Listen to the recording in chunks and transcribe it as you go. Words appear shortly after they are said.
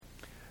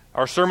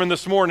Our sermon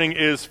this morning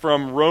is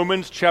from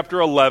Romans chapter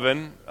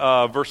 11,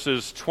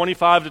 verses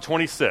 25 to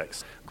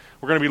 26.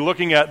 We're going to be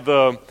looking at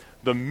the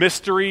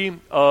mystery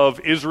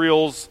of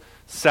Israel's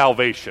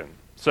salvation.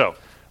 So,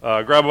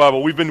 grab a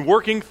Bible. We've been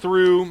working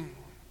through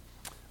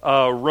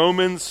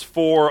Romans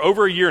for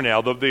over a year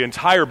now, the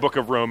entire book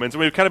of Romans, and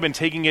we've kind of been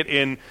taking it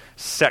in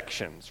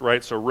sections,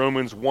 right? So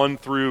Romans 1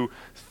 through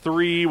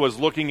 3 was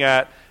looking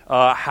at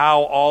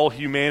how all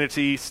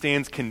humanity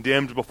stands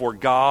condemned before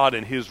God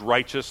and His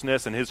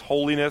righteousness and His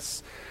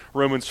holiness.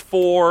 Romans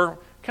 4,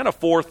 kind of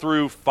 4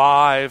 through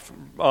 5,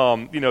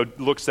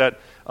 looks at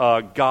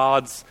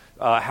God's,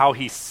 how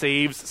He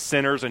saves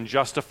sinners and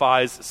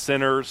justifies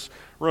sinners.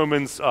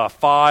 Romans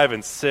 5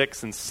 and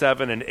 6 and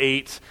 7 and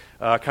 8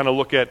 kind of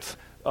look at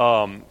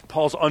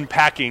Paul's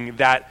unpacking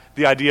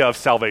the idea of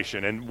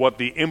salvation and what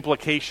the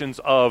implications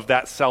of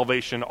that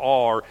salvation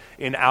are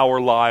in our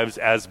lives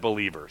as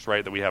believers,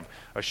 right? That we have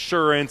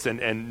assurance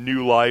and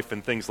new life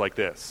and things like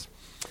this.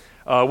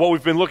 What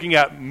we've been looking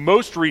at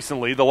most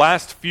recently, the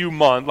last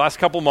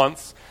couple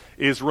months,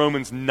 is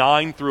Romans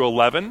 9 through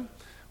 11,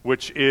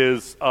 which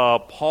is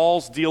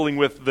Paul's dealing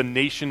with the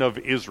nation of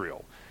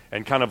Israel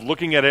and kind of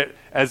looking at it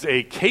as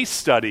a case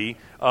study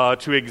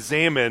to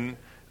examine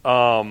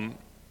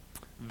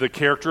the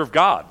character of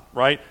God,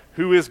 right?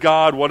 Who is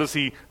God? What is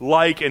He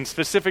like? And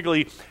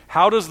specifically,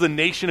 how does the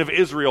nation of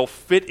Israel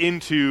fit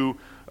into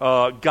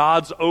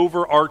God's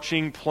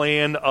overarching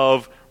plan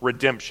of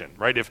redemption,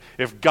 right?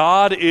 If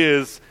God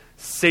is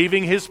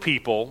saving His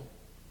people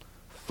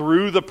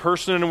through the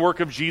person and work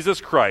of Jesus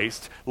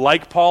Christ,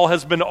 like Paul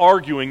has been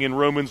arguing in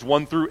Romans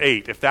 1 through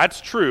 8, if that's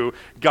true,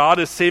 God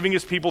is saving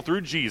His people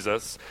through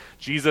Jesus.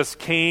 Jesus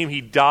came, He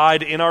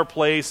died in our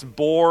place,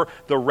 bore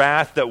the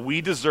wrath that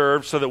we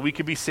deserved so that we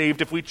could be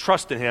saved if we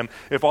trust in Him.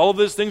 If all of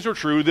those things are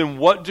true, then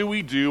what do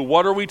we do?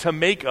 What are we to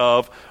make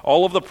of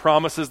all of the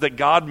promises that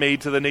God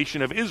made to the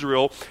nation of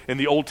Israel in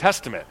the Old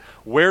Testament?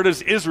 Where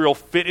does Israel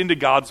fit into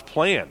God's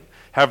plan?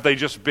 Have they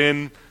just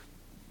been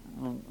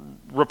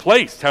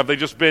replaced? Have they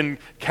just been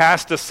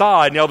cast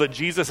aside now that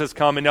Jesus has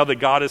come and now that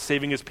God is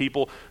saving His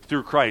people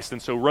through Christ?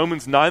 And so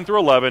Romans 9 through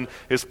 11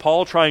 is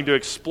Paul trying to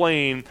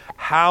explain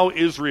how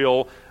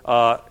Israel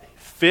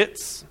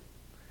fits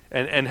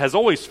and has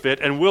always fit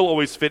and will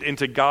always fit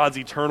into God's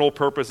eternal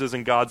purposes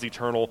and God's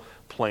eternal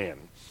plan.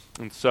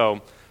 And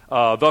so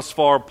thus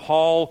far,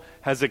 Paul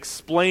has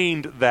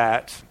explained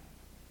that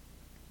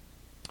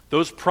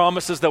those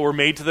promises that were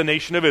made to the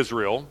nation of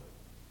Israel,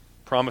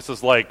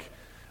 promises like,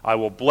 I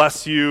will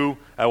bless you,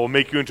 I will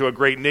make you into a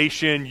great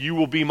nation, you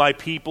will be my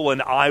people, and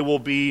I will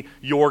be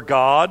your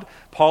God.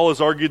 Paul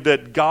has argued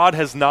that God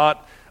has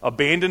not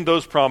abandoned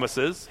those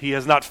promises. He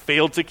has not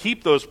failed to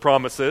keep those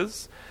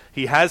promises.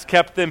 He has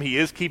kept them, He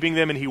is keeping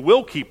them, and He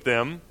will keep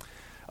them.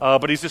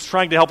 But He's just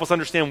trying to help us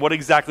understand what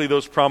exactly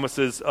those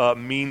promises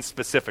mean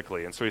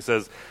specifically. And so he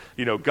says,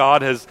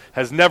 God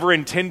has never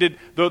intended,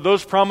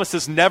 those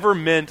promises never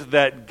meant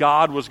that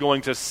God was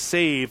going to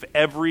save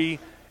every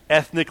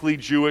ethnically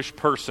Jewish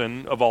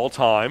person of all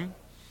time.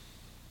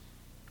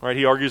 Right?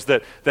 He argues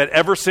that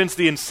ever since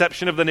the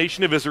inception of the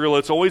nation of Israel,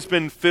 it's always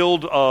been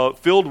filled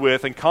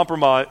with and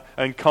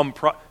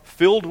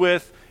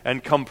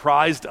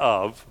comprised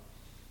of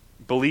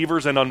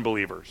believers and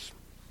unbelievers.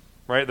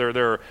 Right?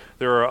 There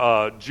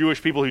are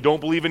Jewish people who don't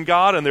believe in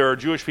God, and there are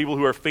Jewish people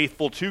who are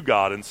faithful to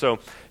God. And so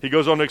he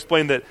goes on to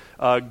explain that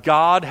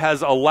God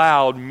has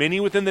allowed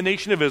many within the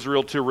nation of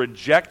Israel to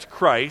reject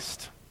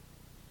Christ,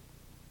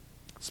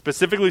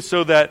 specifically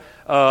so that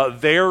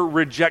their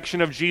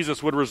rejection of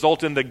Jesus would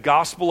result in the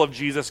gospel of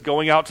Jesus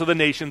going out to the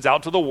nations,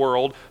 out to the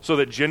world, so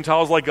that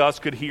Gentiles like us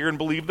could hear and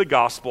believe the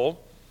gospel.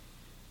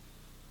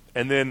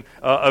 And then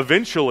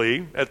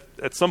eventually,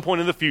 at some point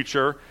in the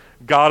future,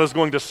 God is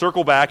going to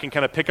circle back and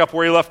kind of pick up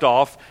where He left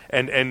off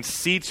and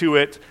see to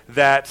it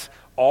that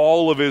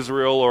all of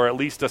Israel, or at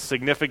least a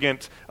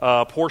significant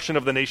portion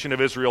of the nation of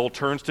Israel,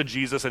 turns to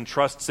Jesus and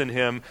trusts in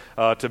Him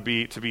to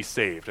be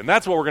saved. And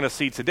that's what we're going to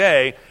see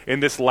today in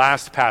this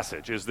last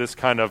passage, is this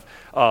kind of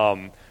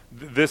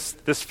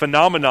this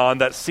phenomenon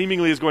that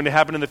seemingly is going to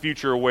happen in the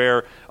future,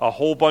 where a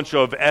whole bunch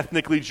of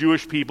ethnically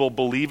Jewish people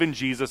believe in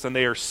Jesus and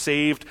they are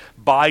saved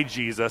by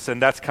Jesus,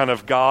 and that's kind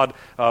of God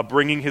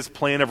bringing His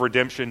plan of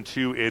redemption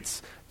to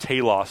its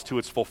telos, to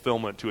its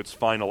fulfillment, to its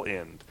final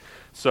end.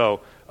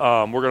 So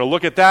we're going to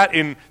look at that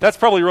that's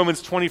probably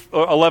Romans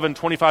 11,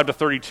 25 to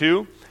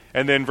 32,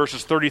 and then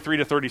verses 33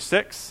 to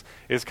 36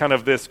 is kind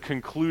of these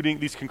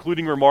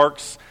concluding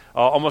remarks,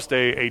 almost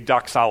a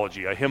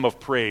doxology, a hymn of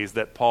praise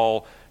that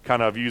Paul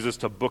kind of uses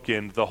to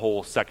bookend the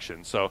whole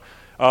section. So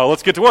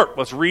let's get to work.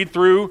 Let's read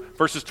through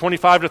verses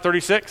 25 to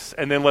 36,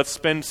 and then let's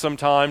spend some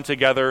time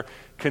together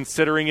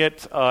considering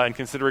it and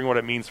considering what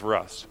it means for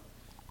us.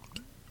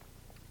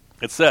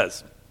 It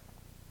says,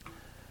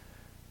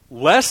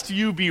 "Lest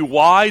you be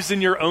wise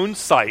in your own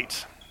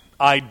sight,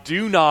 I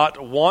do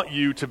not want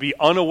you to be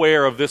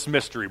unaware of this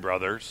mystery,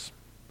 brothers.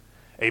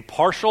 A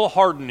partial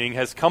hardening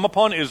has come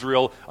upon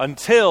Israel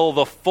until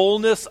the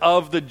fullness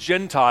of the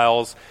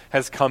Gentiles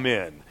has come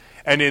in.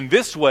 And in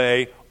this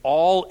way,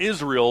 all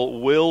Israel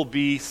will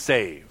be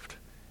saved.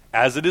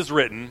 as it is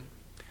written,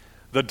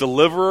 the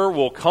deliverer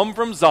will come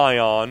from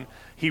Zion,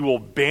 he will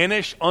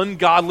banish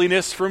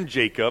ungodliness from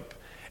Jacob,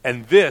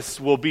 and this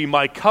will be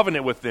my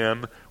covenant with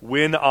them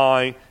when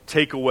I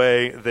take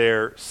away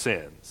their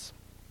sins.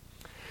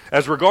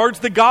 As regards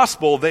the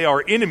gospel, they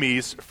are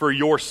enemies for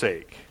your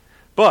sake.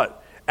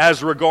 But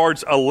as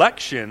regards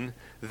election,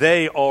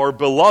 they are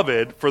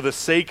beloved for the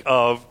sake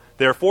of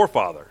their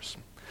forefathers.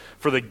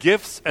 For the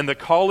gifts and the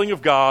calling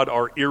of God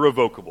are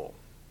irrevocable.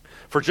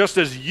 For just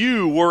as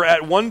you were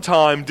at one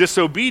time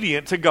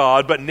disobedient to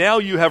God, but now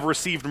you have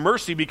received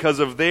mercy because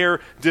of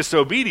their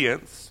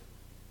disobedience,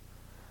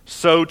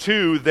 so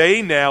too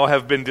they now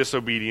have been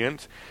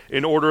disobedient,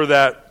 in order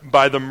that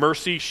by the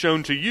mercy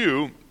shown to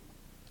you,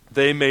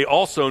 they may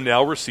also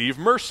now receive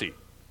mercy.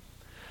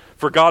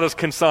 For God has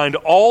consigned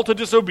all to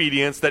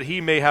disobedience, that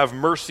he may have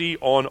mercy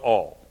on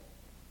all.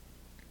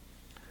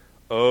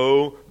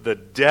 Oh, the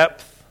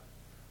depth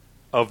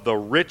of the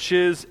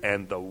riches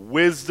and the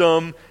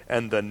wisdom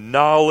and the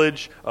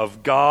knowledge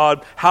of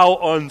God. How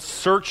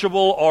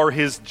unsearchable are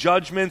his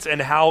judgments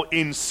and how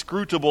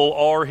inscrutable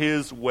are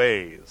his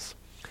ways.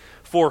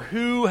 For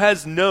who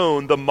has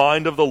known the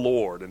mind of the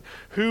Lord, and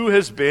who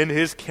has been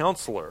his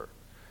counselor?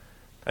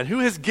 And who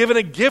has given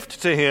a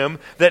gift to him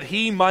that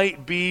he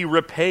might be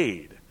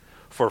repaid?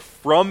 For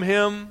from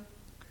him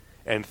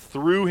and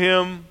through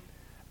him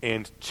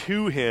and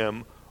to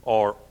him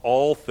are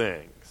all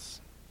things.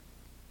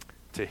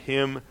 To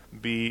him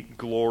be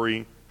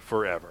glory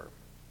forever.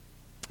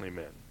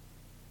 Amen.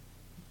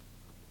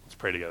 Let's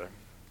pray together.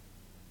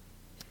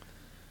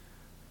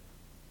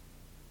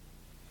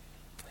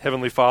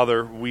 Heavenly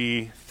Father,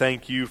 we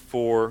thank you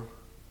for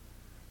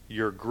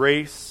your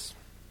grace,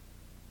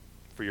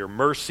 for your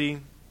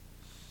mercy.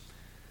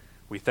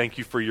 We thank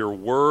you for your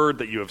word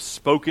that you have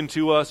spoken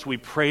to us. We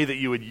pray that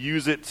you would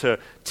use it to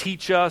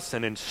teach us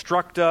and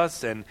instruct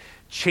us and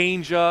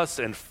change us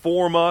and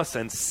form us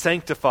and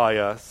sanctify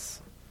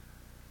us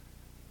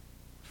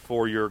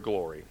for your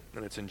glory.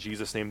 And it's in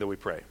Jesus' name that we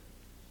pray.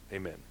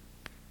 Amen.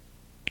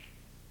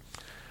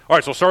 All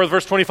right, so we'll start with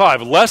verse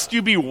 25. Lest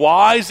you be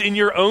wise in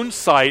your own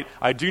sight,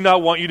 I do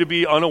not want you to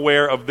be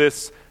unaware of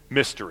this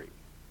mystery.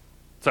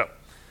 So,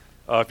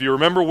 if you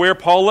remember where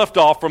Paul left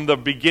off from the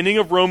beginning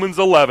of Romans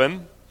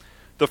 11,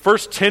 the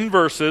first 10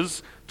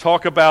 verses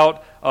talk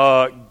about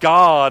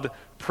God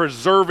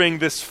preserving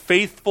this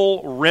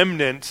faithful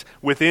remnant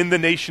within the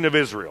nation of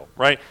Israel,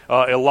 right?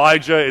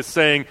 Elijah is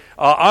saying,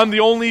 I'm the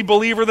only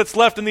believer that's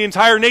left in the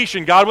entire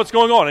nation. God, what's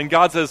going on? And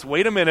God says,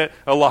 wait a minute,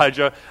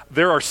 Elijah.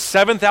 There are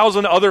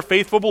 7,000 other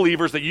faithful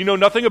believers that you know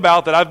nothing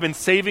about that I've been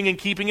saving and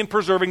keeping and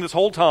preserving this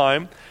whole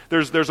time.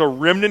 There's a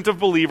remnant of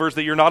believers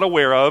that you're not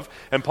aware of.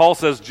 And Paul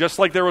says, just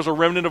like there was a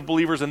remnant of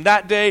believers in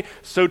that day,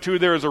 so too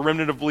there is a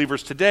remnant of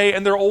believers today,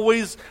 and there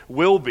always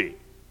will be.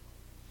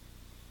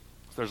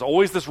 There's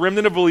always this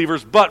remnant of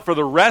believers, but for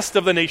the rest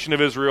of the nation of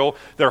Israel,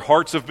 their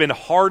hearts have been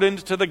hardened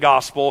to the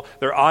gospel,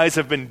 their eyes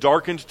have been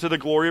darkened to the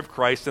glory of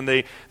Christ, and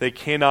they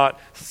cannot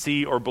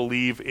see or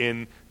believe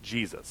in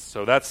Jesus.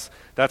 So that's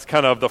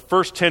kind of the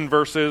first 10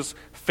 verses,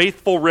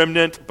 faithful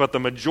remnant, but the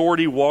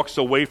majority walks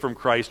away from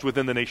Christ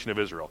within the nation of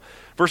Israel.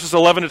 Verses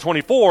 11 to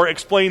 24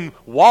 explain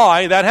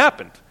why that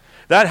happened.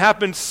 That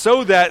happened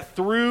so that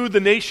through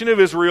the nation of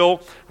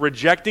Israel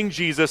rejecting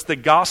Jesus, the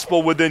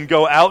gospel would then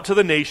go out to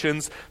the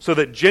nations so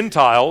that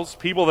Gentiles,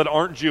 people that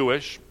aren't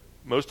Jewish,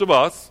 most of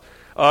us,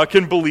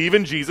 can believe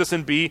in Jesus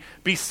and be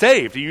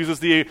saved. He uses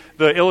the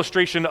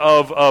illustration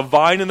of a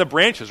vine and the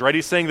branches, right?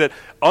 He's saying that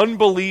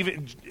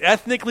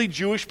ethnically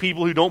Jewish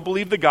people who don't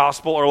believe the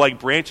gospel are like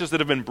branches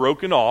that have been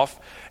broken off,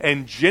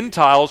 and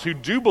Gentiles who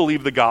do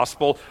believe the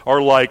gospel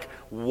are like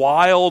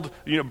wild,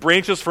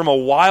 branches from a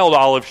wild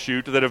olive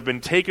shoot that have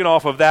been taken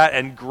off of that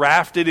and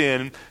grafted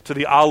in to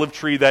the olive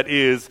tree that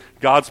is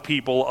God's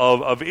people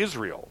of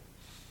Israel.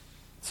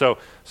 So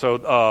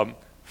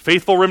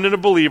faithful remnant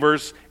of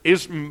believers,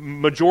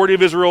 majority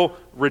of Israel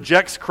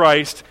rejects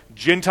Christ.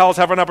 Gentiles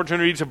have an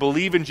opportunity to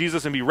believe in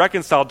Jesus and be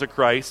reconciled to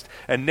Christ.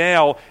 And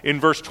now in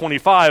verse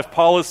 25,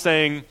 Paul is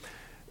saying,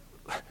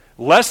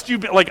 lest you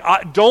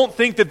don't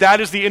think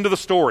that is the end of the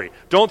story.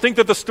 Don't think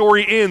that the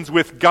story ends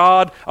with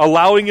God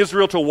allowing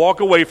Israel to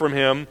walk away from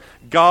him,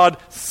 God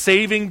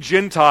saving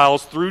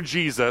Gentiles through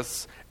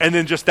Jesus, and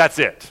then just that's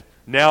it.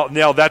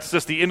 Now that's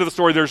just the end of the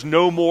story. There's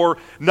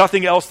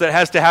nothing else that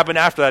has to happen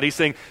after that. He's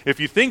saying, if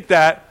you think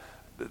that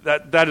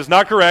is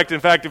not correct. In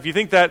fact, if you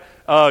think that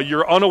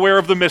you're unaware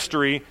of the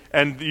mystery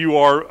and you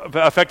are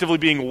effectively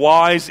being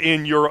wise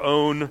in your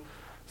own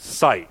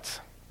sight.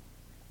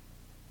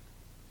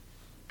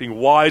 Being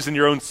wise in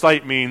your own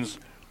sight means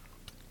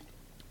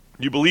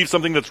you believe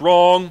something that's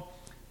wrong,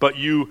 but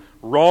you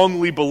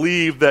wrongly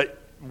believe that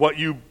what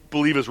you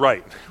believe is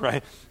right,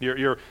 right?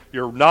 You're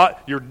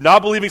not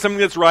believing something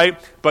that's right,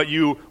 but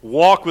you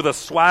walk with a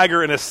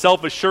swagger and a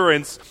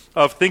self-assurance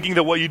of thinking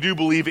that what you do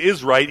believe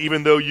is right,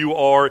 even though you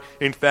are,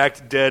 in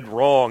fact, dead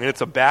wrong. And it's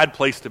a bad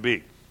place to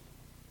be.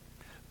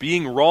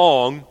 Being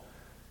wrong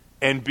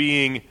and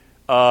being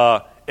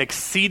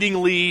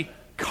exceedingly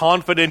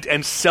confident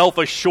and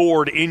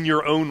self-assured in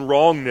your own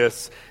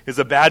wrongness is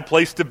a bad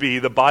place to be.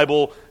 The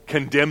Bible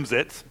condemns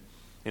it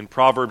in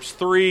Proverbs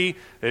 3.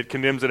 It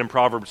condemns it in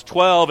Proverbs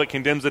 12. It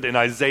condemns it in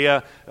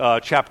Isaiah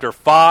chapter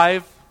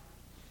 5.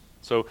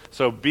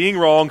 So being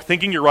wrong,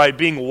 thinking you're right,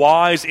 being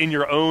wise in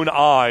your own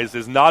eyes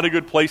is not a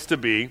good place to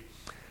be.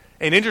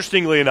 And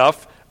interestingly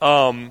enough,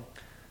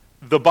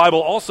 the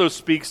Bible also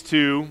speaks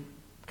to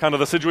kind of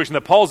the situation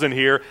that Paul's in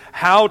here,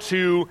 how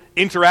to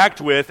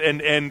interact with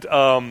and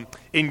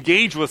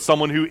engage with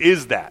someone who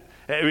is that.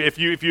 If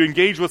you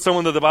engage with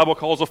someone that the Bible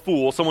calls a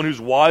fool, someone who's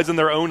wise in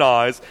their own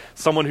eyes,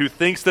 someone who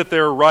thinks that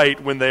they're right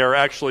when they are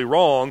actually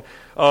wrong,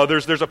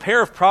 there's a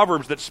pair of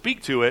proverbs that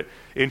speak to it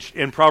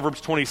in Proverbs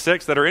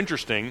 26 that are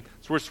interesting.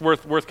 It's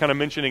worth kind of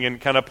mentioning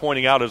and kind of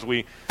pointing out as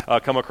we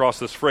come across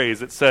this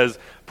phrase. It says,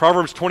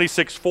 Proverbs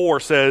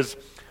 26:4 says,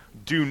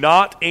 "Do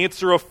not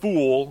answer a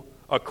fool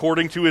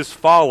according to his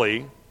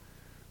folly,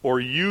 or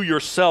you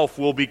yourself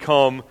will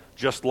become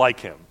just like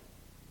him."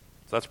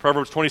 So that's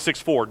Proverbs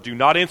 26:4. Do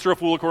not answer a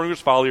fool according to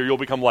his folly, or you'll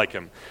become like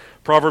him.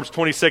 Proverbs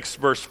 26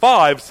 verse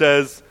 5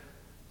 says,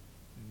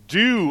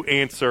 "Do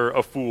answer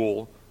a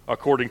fool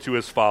according to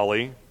his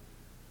folly,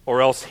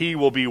 or else he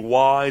will be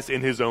wise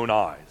in his own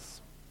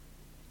eyes."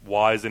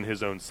 Wise in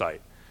his own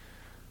sight.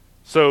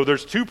 So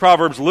there's two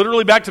proverbs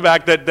literally back to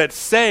back that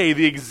say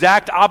the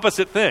exact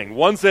opposite thing.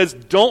 One says,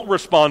 don't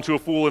respond to a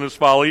fool in his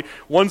folly.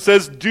 One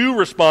says, do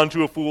respond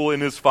to a fool in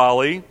his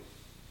folly.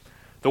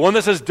 The one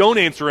that says, don't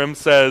answer him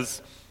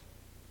says,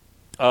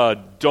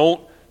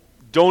 don't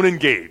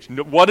engage.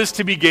 What is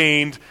to be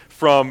gained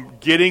from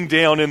getting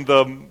down in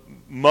the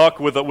muck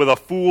with a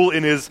fool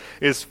in his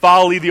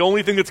folly? The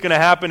only thing that's going to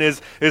happen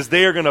is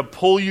they are going to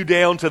pull you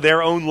down to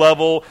their own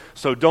level,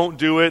 so don't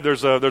do it.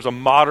 There's a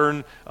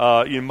modern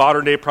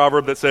day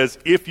proverb that says,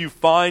 if you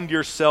find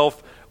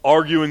yourself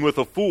arguing with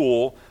a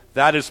fool,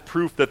 that is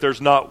proof that there's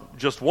not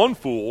just one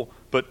fool,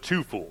 but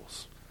two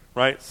fools.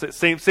 Right?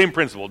 Same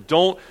principle.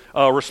 Don't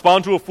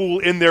respond to a fool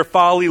in their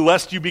folly,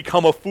 lest you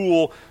become a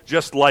fool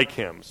just like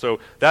him. So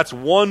that's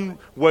one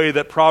way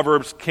that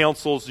Proverbs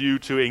counsels you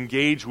to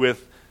engage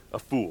with a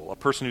fool, a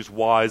person who's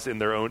wise in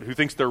their own, who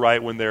thinks they're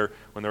right when they're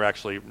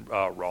actually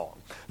wrong.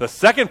 The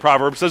second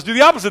proverb says do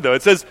the opposite, though.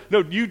 It says, no,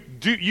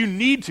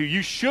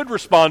 you should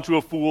respond to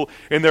a fool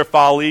in their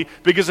folly,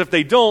 because if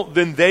they don't,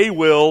 then they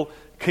will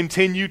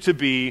continue to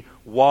be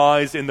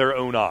wise in their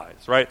own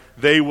eyes, right?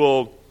 They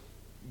will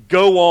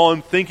go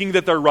on thinking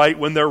that they're right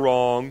when they're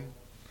wrong,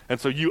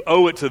 and so you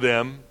owe it to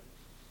them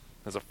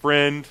as a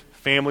friend,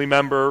 family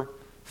member,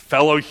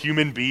 fellow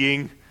human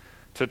being,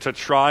 to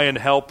try and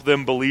help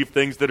them believe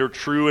things that are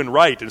true and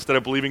right instead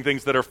of believing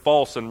things that are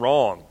false and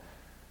wrong.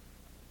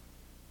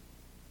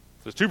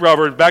 There's two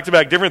proverbs,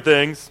 back-to-back, different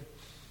things.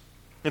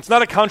 It's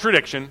not a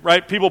contradiction,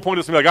 right? People point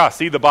to us and be like,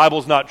 see, the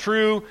Bible's not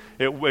true.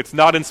 It's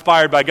not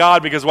inspired by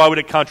God, because why would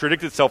it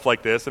contradict itself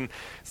like this? And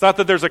it's not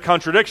that there's a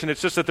contradiction.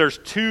 It's just that there's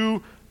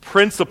two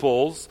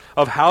principles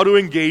of how to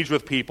engage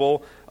with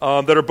people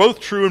that are both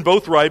true and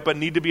both right, but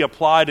need to be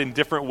applied in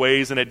different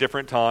ways and at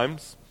different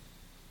times,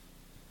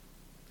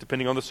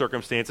 depending on the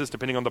circumstances,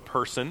 depending on the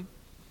person,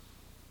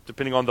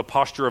 depending on the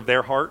posture of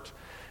their heart.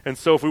 And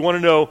so if we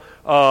want to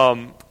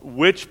know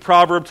which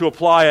proverb to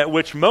apply at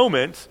which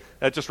moment,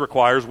 that just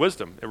requires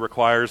wisdom. It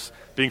requires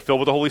being filled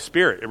with the Holy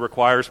Spirit. It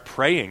requires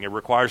praying. It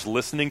requires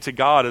listening to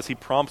God as he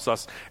prompts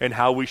us and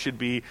how we should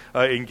be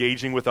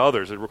engaging with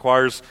others. It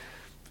requires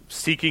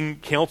seeking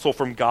counsel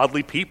from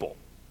godly people.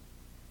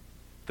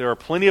 There are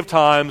plenty of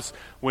times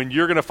when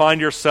you're going to find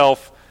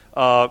yourself,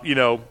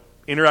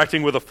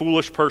 interacting with a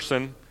foolish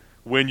person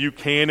when you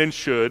can and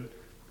should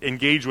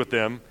engage with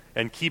them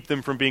and keep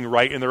them from being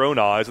right in their own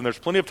eyes. And there's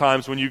plenty of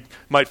times when you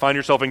might find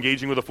yourself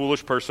engaging with a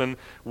foolish person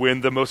when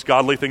the most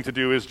godly thing to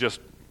do is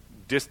just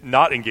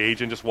not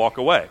engage and just walk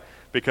away,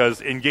 because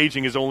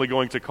engaging is only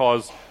going to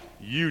cause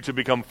you to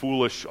become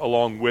foolish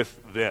along with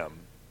them.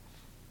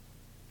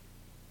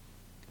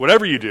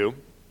 Whatever you do,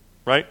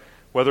 right?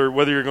 Whether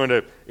you're going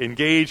to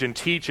engage and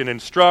teach and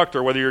instruct,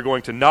 or whether you're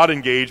going to not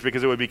engage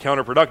because it would be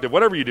counterproductive,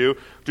 whatever you do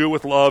it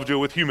with love, do it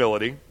with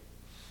humility.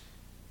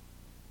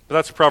 But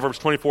that's Proverbs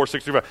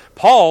 24:6-5.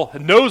 Paul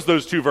knows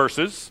those two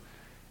verses,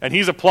 and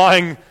he's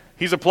applying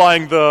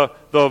the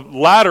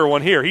latter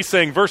one here. He's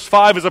saying verse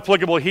 5 is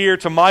applicable here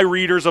to my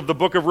readers of the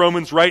book of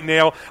Romans right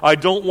now. I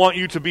don't want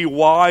you to be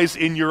wise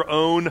in your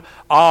own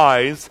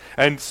eyes.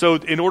 And so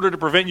in order to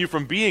prevent you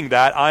from being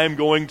that, I am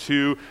going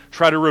to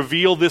try to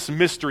reveal this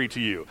mystery to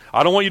you.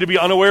 I don't want you to be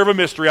unaware of a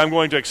mystery. I'm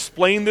going to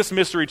explain this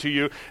mystery to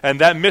you. And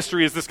that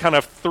mystery is this kind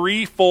of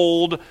three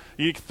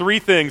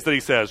things that he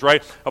says,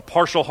 right? A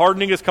partial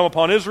hardening has come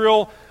upon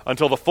Israel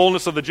until the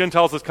fullness of the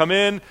Gentiles has come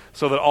in,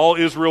 so that all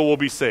Israel will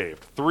be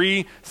saved.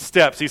 3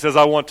 steps. He says,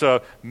 I want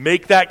to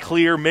make that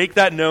clear, make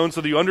that known so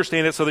that you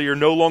understand it, so that you're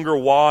no longer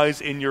wise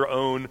in your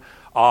own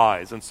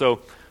eyes. And so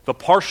the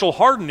partial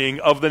hardening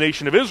of the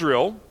nation of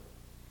Israel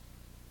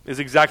is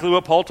exactly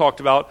what Paul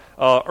talked about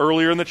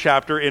earlier in the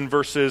chapter in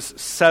verses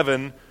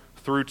 7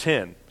 through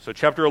 10. So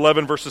chapter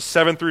 11, verses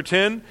 7 through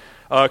 10,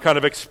 kind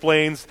of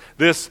explains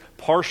this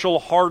partial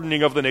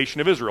hardening of the nation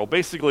of Israel.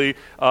 Basically,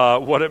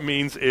 what it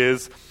means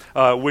is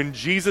when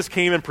Jesus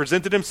came and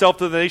presented himself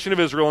to the nation of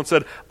Israel and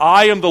said,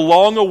 I am the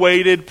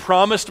long-awaited,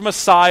 promised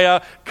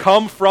Messiah,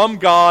 come from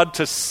God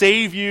to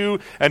save you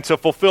and to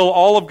fulfill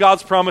all of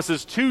God's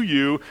promises to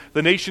you,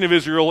 the nation of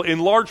Israel, in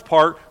large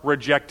part,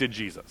 rejected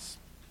Jesus.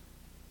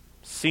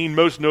 Seen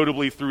most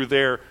notably through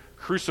their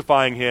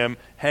crucifying him,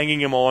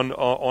 hanging him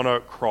on a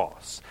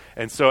cross.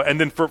 And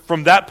then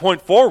from that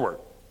point forward,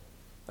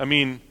 I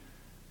mean,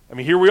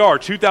 here we are,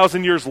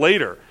 2,000 years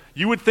later.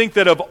 You would think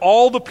that of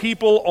all the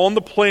people on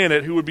the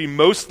planet who would be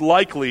most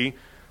likely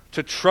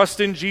to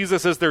trust in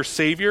Jesus as their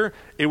Savior,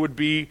 it would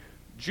be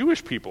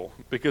Jewish people,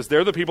 because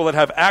they're the people that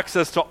have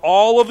access to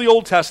all of the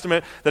Old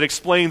Testament that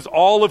explains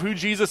all of who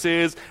Jesus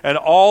is and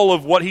all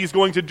of what he's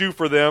going to do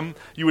for them.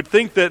 You would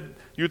think that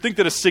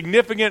a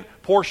significant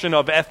portion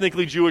of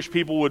ethnically Jewish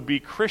people would be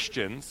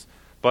Christians,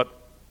 but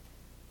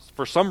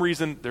for some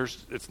reason,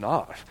 it's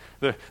not.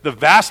 The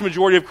vast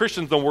majority of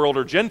Christians in the world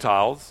are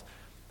Gentiles,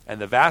 and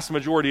the vast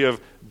majority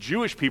of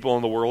Jewish people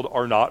in the world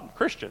are not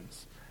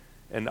Christians.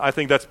 And I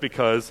think that's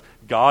because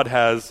God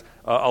has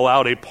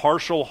allowed a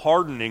partial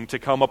hardening to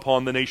come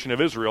upon the nation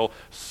of Israel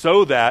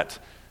so that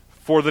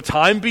for the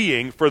time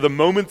being, for the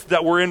moments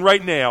that we're in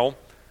right now,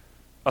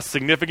 a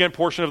significant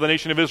portion of the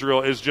nation of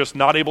Israel is just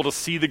not able to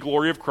see the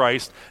glory of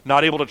Christ,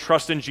 not able to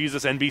trust in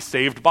Jesus and be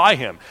saved by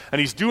him.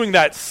 And he's doing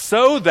that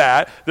so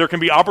that there can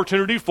be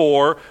opportunity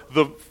for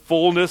the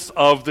fullness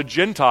of the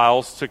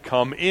Gentiles to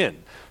come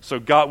in. So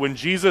God, when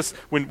Jesus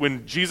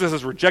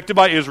is rejected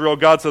by Israel,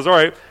 God says, all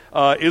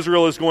right,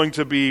 Israel is going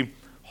to be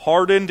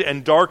hardened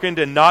and darkened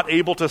and not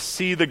able to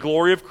see the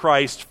glory of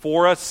Christ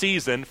for a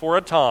season, for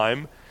a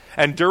time.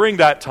 And during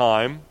that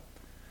time,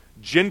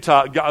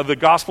 the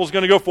gospel is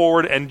going to go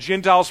forward, and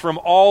Gentiles from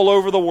all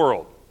over the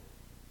world,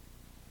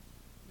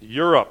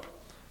 Europe,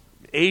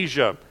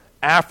 Asia,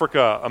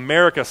 Africa,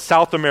 America,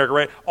 South America,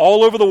 right?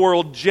 All over the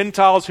world,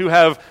 Gentiles who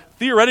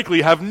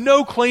theoretically have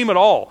no claim at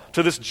all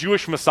to this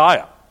Jewish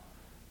Messiah.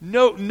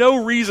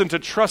 No reason to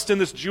trust in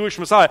this Jewish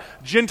Messiah.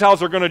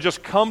 Gentiles are going to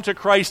just come to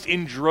Christ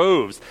in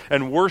droves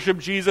and worship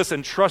Jesus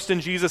and trust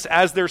in Jesus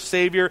as their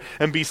Savior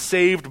and be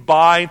saved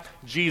by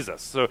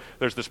Jesus. So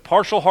there's this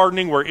partial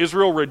hardening where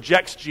Israel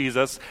rejects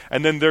Jesus,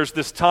 and then there's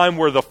this time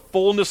where the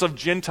fullness of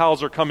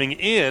Gentiles are coming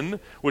in,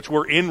 which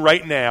we're in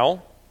right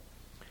now.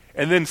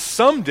 And then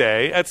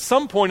someday, at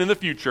some point in the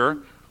future,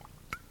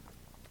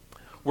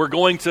 we're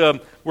going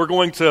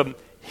to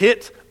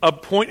hit a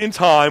point in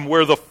time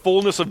where the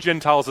fullness of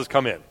Gentiles has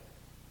come in.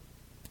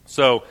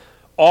 So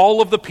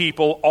all of the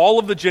people, all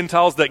of the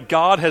Gentiles that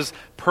God has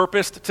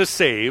purposed to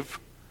save,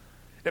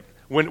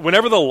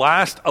 whenever the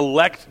last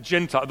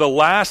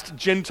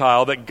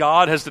Gentile that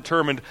God has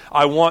determined,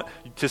 I want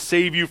to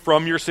save you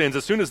from your sins,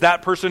 as soon as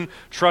that person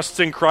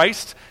trusts in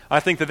Christ, I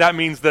think that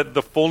means that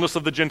the fullness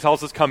of the Gentiles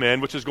has come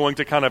in, which is going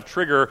to kind of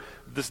trigger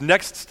this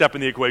next step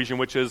in the equation,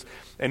 which is,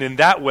 and in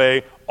that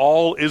way,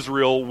 all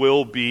Israel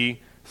will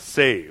be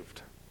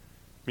saved.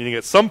 Meaning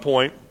at some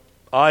point,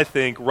 I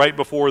think, right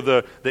before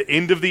the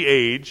end of the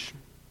age,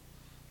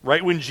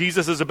 right when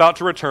Jesus is about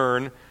to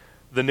return,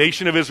 the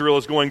nation of Israel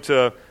is going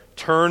to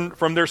turn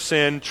from their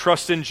sin,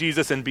 trust in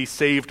Jesus, and be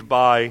saved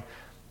by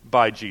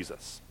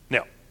Jesus.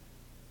 Now,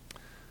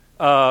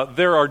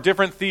 there are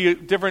different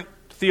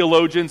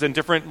theologians and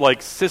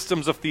different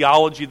systems of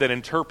theology that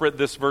interpret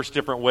this verse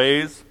different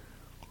ways.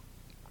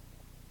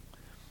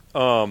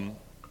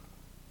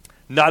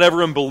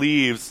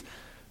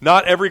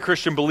 Not every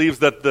Christian believes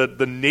that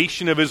the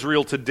nation of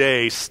Israel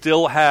today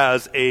still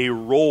has a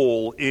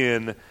role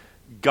in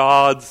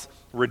God's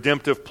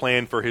redemptive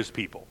plan for his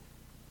people.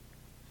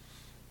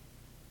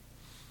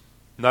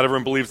 Not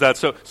everyone believes that.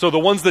 So the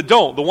ones that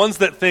don't, the ones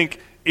that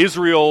think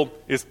Israel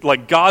is,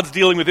 God's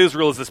dealing with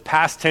Israel is this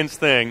past tense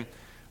thing,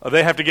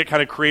 they have to get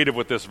kind of creative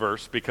with this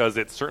verse, because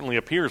it certainly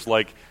appears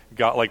like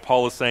God, like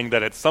Paul is saying,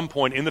 that at some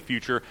point in the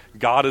future,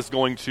 God is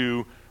going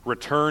to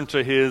return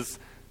to his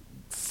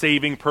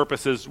saving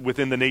purposes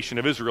within the nation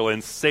of Israel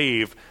and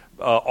save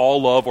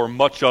all of or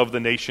much of the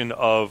nation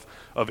of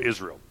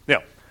Israel.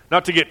 Now,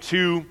 not to get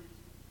too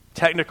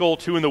technical,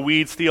 too in the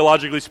weeds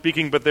theologically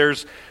speaking, but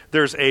there's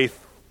a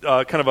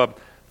kind of a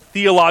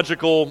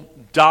theological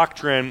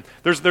doctrine.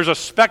 There's a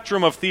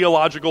spectrum of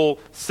theological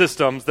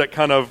systems that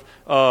kind of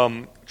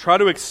try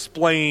to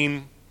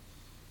explain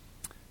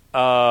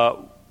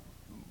how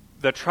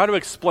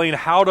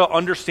to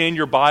understand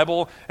your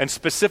Bible, and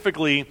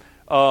specifically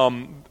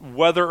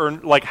whether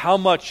or how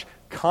much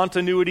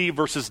continuity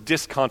versus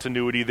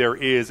discontinuity there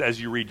is as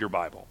you read your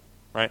Bible,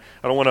 right?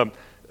 I don't want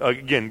to,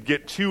 again,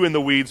 get too in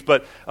the weeds,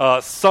 but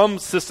some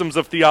systems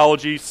of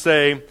theology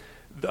say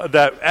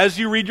that as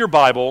you read your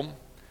Bible,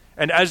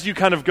 and as you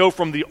kind of go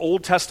from the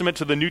Old Testament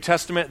to the New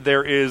Testament,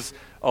 there is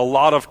a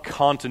lot of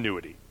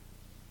continuity.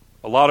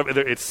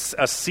 It's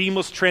a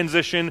seamless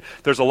transition.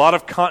 There's a lot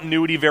of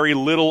continuity, very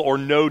little or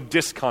no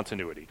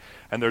discontinuity.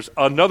 And there's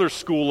another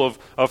school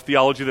of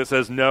theology that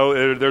says,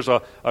 no, there's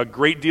a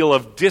great deal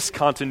of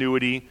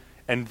discontinuity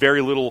and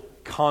very little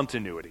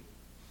continuity.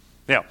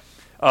 Now,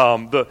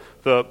 On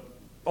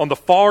the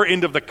far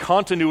end of the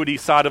continuity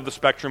side of the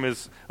spectrum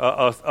is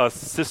a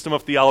system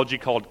of theology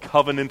called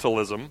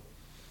covenantalism.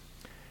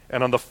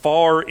 And on the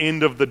far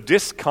end of the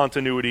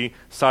discontinuity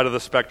side of the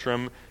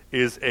spectrum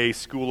is a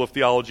school of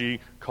theology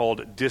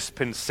called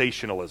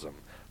dispensationalism.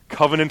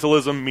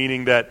 Covenantalism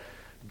meaning that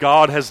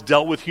God has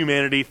dealt with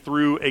humanity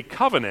through a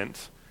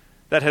covenant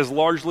that has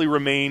largely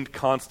remained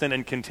constant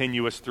and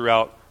continuous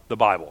throughout the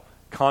Bible.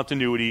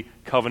 Continuity,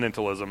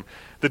 covenantalism.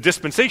 The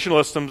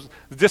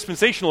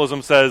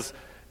dispensationalism says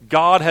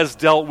God has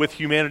dealt with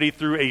humanity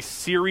through a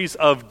series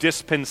of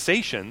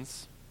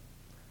dispensations,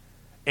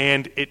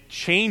 and it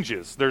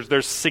changes.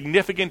 There's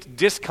significant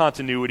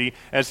discontinuity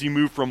as you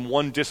move from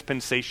one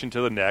dispensation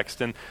to the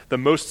next, and the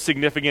most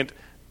significant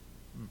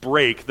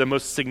break, the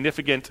most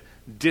significant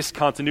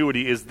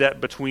discontinuity is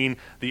that between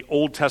the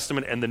Old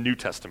Testament and the New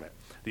Testament.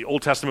 The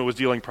Old Testament was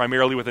dealing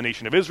primarily with the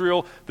nation of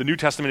Israel. The New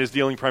Testament is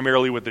dealing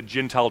primarily with the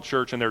Gentile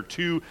church, and they're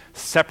two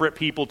separate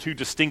people, two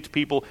distinct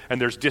people, and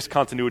there's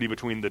discontinuity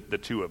between the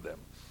two of them.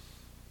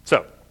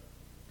 So,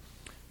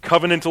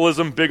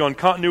 covenantalism, big on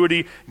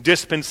continuity.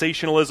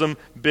 Dispensationalism,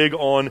 big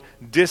on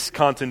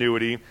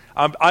discontinuity.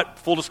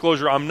 Full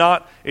disclosure, I'm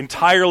not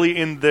entirely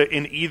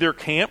in either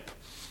camp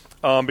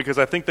because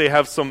I think they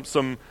have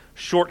some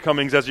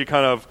shortcomings as you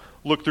kind of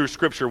look through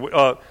Scripture.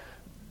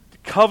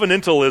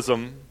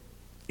 Covenantalism,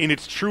 in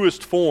its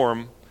truest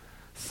form,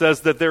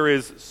 says that there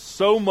is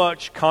so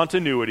much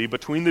continuity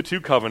between the two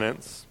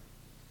covenants.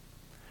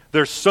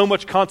 There's so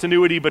much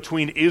continuity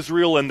between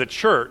Israel and the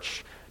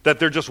church that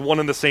they're just one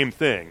and the same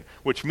thing,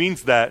 which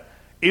means that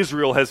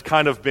Israel has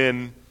kind of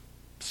been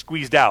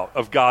squeezed out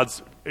of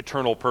God's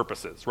eternal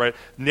purposes, right?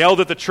 Now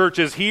that the church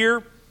is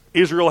here,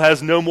 Israel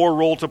has no more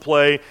role to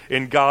play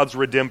in God's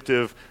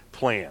redemptive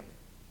plan.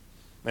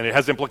 And it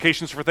has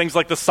implications for things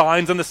like the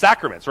signs and the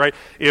sacraments, right?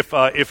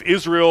 If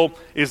Israel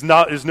is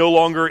no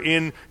longer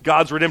in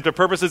God's redemptive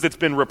purposes, it's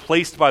been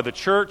replaced by the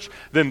church,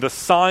 then the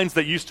signs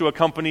that used to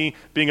accompany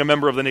being a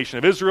member of the nation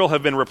of Israel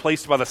have been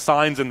replaced by the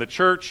signs in the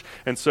church.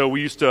 And so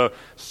we used to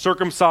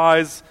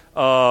circumcise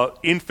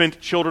infant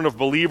children of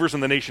believers in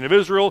the nation of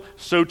Israel.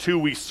 So too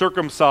we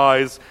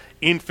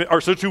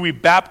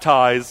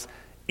baptize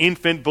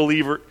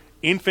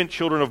infant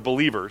children of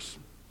believers.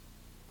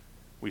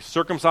 We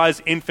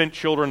circumcise infant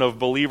children of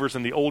believers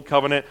in the Old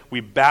Covenant. We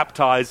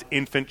baptize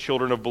infant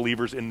children of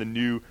believers in the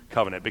New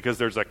Covenant because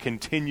there's a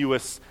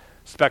continuous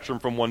spectrum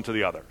from one to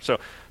the other.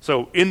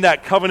 So in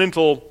that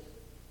covenantal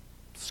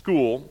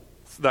school,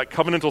 that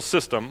covenantal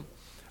system,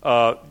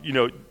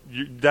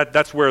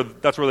 that's where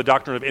the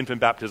doctrine of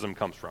infant baptism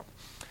comes from.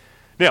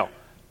 Now,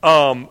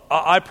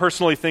 I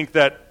personally think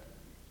that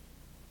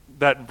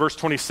verse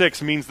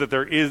 26 means that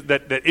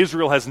that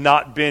Israel has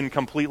not been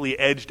completely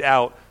edged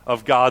out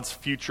of God's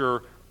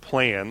future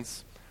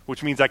plans,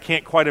 which means I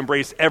can't quite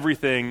embrace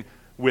everything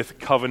with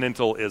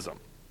covenantalism.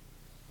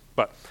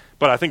 But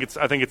I think it's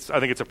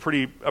a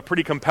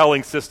pretty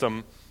compelling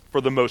system for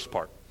the most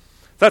part.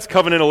 That's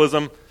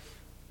covenantalism.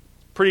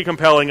 Pretty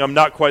compelling. I'm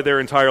not quite there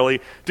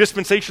entirely.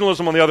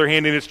 Dispensationalism, on the other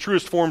hand, in its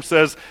truest form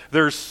says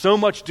there's so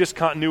much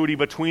discontinuity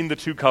between the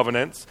two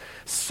covenants,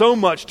 so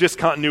much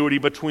discontinuity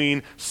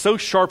so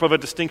sharp of a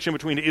distinction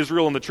between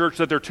Israel and the church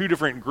that they're two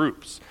different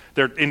groups.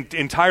 They're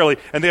entirely,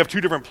 and they have two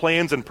different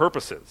plans and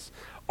purposes.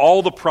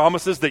 All the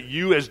promises that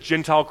you as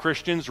Gentile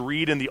Christians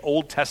read in the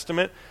Old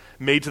Testament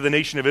made to the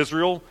nation of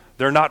Israel,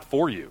 they're not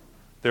for you.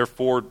 They're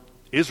for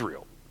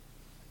Israel.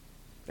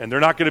 And they're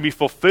not going to be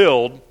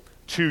fulfilled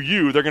to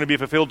you, they're going to be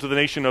fulfilled to the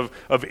nation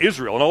of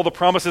Israel. And all the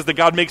promises that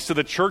God makes to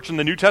the church in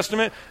the New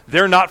Testament,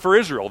 they're not for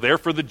Israel. They're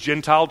for the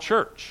Gentile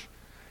church.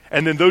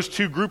 And then those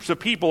two groups of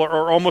people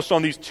are almost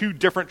on these two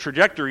different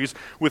trajectories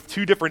with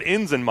two different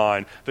ends in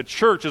mind. The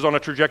church is on a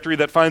trajectory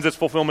that finds its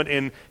fulfillment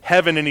in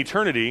heaven and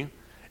eternity,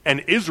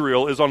 and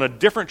Israel is on a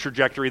different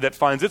trajectory that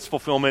finds its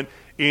fulfillment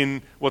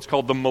in what's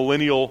called the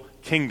millennial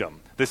kingdom,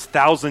 this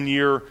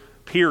 1,000-year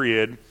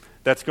period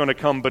that's going to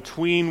come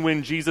between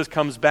when Jesus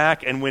comes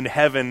back and when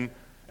heaven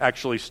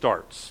actually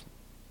starts.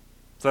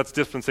 So that's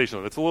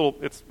dispensational. It's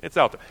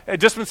out there.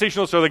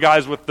 Dispensationalists are the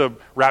guys with the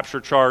rapture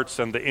charts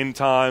and the end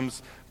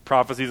times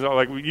prophecies.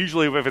 Like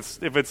usually,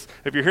 if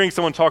you're hearing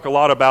someone talk a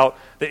lot about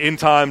the end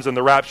times and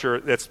the rapture,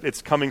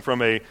 it's coming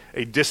from a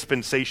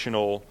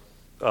dispensational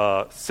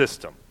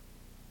system.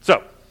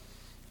 So,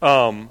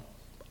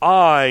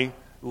 I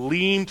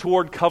lean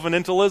toward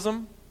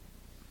covenantalism,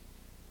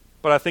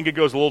 but I think it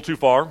goes a little too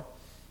far.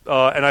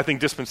 And I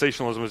think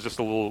dispensationalism is just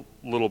a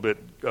little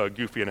bit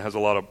goofy and has a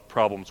lot of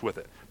problems with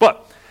it.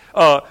 But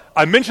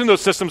I mention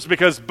those systems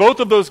because both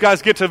of those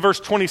guys get to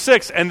verse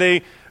 26, and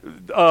the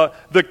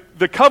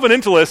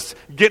covenantalist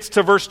gets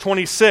to verse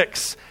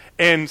 26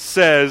 and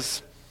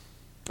says,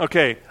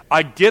 okay,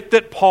 I get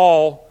that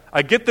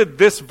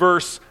this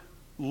verse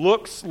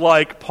looks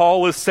like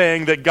Paul is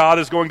saying that God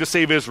is going to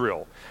save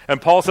Israel. And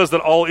Paul says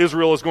that all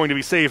Israel is going to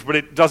be saved, but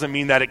it doesn't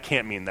mean that. It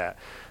can't mean that.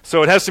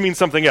 So it has to mean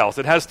something else.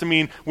 It has to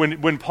mean,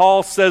 when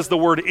Paul says the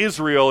word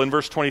Israel in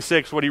verse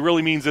 26, what he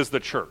really means is the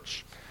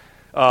church.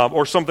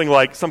 Or something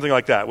like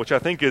that, which I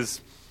think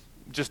just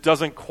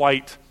doesn't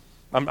quite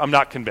I'm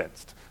not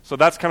convinced. So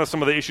that's kind of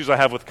some of the issues I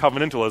have with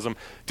covenantalism.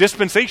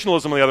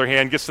 Dispensationalism, on the other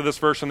hand, gets to this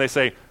verse and they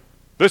say,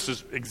 this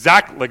is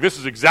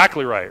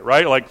exactly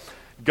right? Like,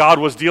 God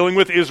was dealing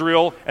with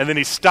Israel, and then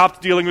he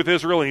stopped dealing with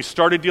Israel, and he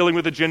started dealing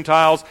with the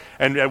Gentiles,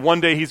 and one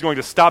day he's going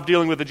to stop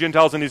dealing with the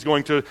Gentiles, and he's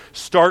going to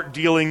start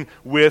dealing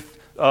with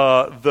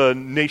the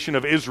nation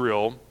of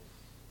Israel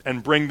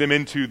and bring them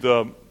into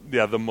the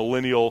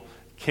millennial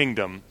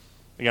kingdom.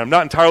 Again, I'm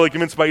not entirely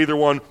convinced by either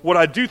one. What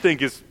I do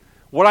think is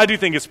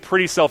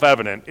pretty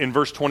self-evident in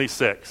verse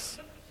 26,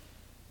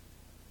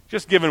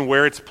 just given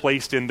where it's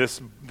placed in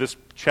this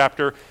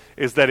chapter,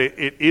 is that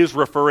it is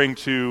referring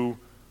to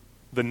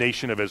the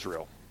nation of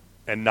Israel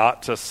and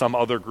not to some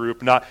other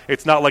group.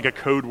 It's not like a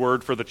code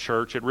word for the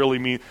church. It really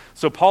means,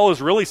 so Paul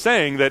is really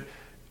saying that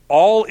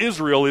all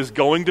Israel is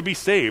going to be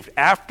saved.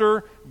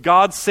 After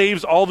God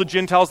saves all the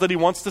Gentiles that he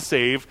wants to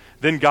save,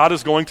 then God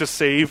is going to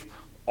save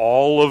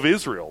all of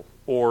Israel,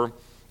 or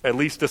at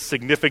least a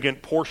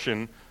significant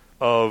portion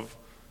of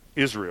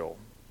Israel.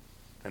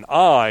 And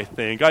I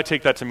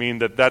take that to mean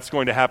that that's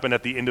going to happen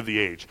at the end of the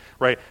age,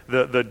 right?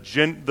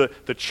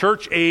 The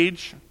church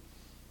age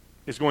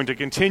is going to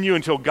continue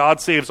until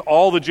God saves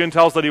all the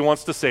Gentiles that he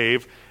wants to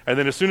save, and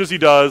then as soon as he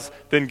does,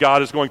 then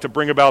God is going to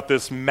bring about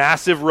this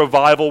massive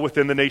revival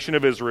within the nation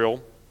of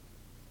Israel,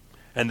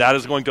 and that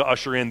is going to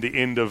usher in the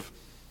end of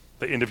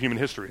human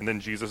history, and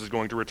then Jesus is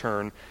going to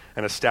return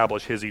and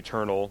establish his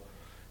eternal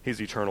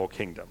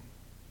kingdom.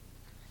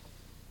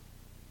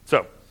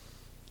 So,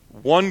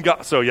 one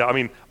God. So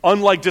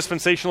unlike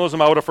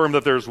dispensationalism, I would affirm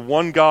that there's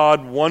one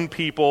God, one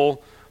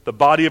people, the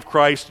body of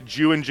Christ,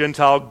 Jew and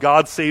Gentile.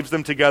 God saves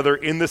them together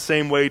in the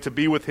same way to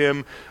be with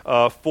him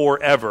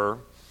forever.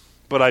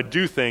 But I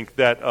do think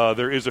that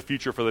there is a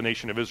future for the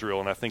nation of Israel,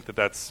 and I think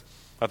that's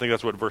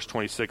what verse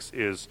 26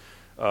 is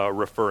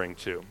referring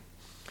to.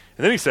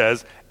 And then he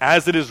says,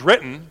 as it is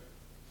written,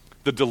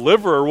 the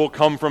deliverer will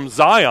come from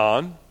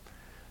Zion.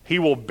 He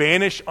will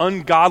banish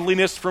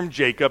ungodliness from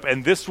Jacob,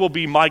 and this will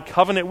be my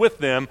covenant with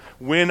them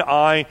when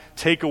I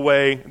take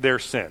away their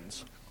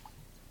sins.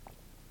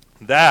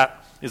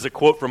 That is a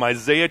quote from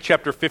Isaiah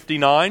chapter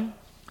 59,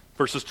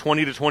 verses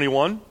 20 to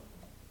 21.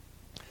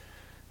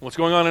 What's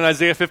going on in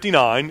Isaiah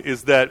 59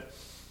 is that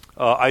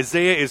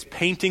Isaiah is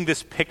painting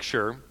this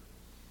picture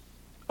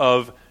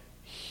of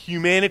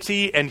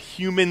humanity and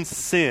human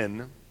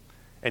sin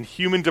and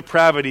human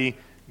depravity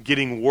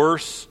getting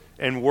worse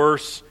and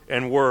worse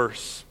and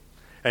worse.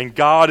 And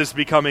God is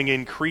becoming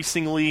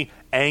increasingly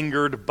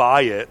angered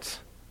by it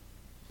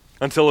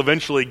until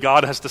eventually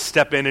God has to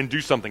step in and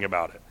do something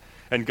about it.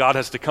 And God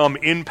has to come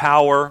in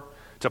power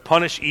to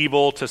punish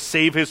evil, to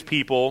save his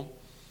people.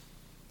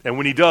 And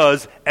when he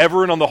does,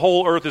 everyone on the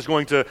whole earth is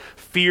going to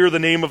fear the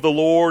name of the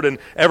Lord, and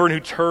everyone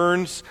who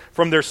turns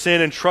from their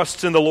sin and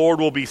trusts in the Lord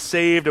will be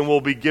saved and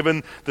will be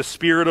given the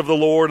Spirit of the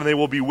Lord, and they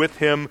will be with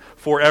him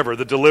forever.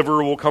 The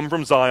deliverer will come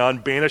from Zion,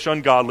 banish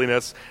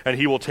ungodliness, and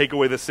he will take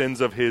away the sins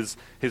of his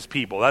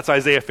people. That's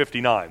Isaiah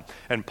 59.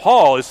 And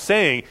Paul is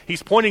saying,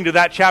 he's pointing to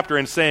that chapter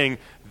and saying,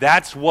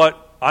 that's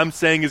what I'm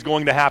saying is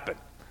going to happen.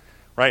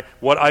 Right?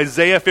 What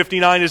Isaiah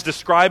 59 is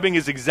describing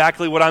is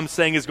exactly what I'm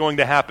saying is going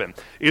to happen.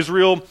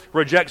 Israel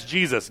rejects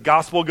Jesus.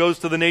 Gospel goes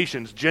to the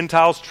nations.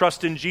 Gentiles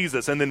trust in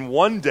Jesus. And then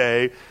one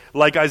day,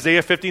 like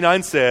Isaiah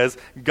 59 says,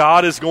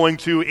 God is going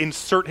to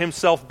insert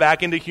himself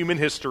back into human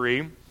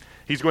history.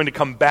 He's going to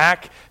come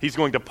back. He's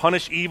going to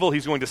punish evil.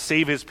 He's going to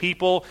save his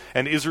people.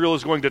 And Israel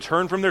is going to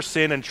turn from their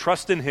sin and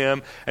trust in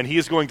him. And he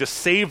is going to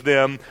save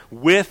them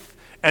with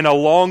and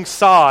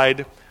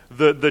alongside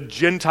the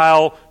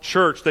Gentile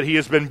church that he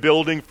has been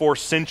building for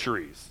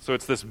centuries. So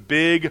it's this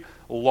big,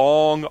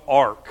 long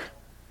arc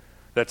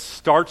that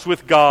starts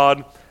with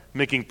God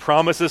making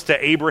promises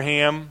to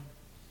Abraham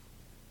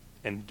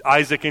and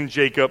Isaac and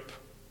Jacob,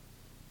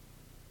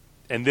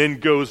 and then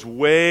goes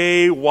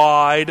way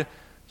wide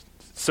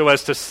so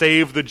as to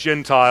save the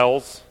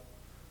Gentiles,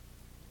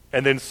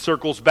 and then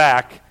circles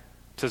back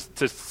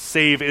to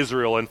save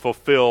Israel and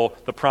fulfill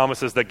the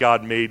promises that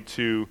God made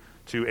to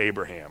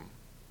Abraham.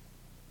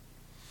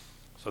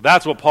 So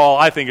that's what Paul,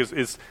 I think,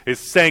 is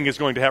saying is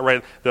going to happen.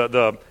 Right?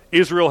 The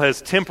Israel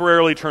has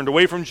temporarily turned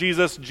away from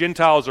Jesus.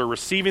 Gentiles are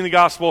receiving the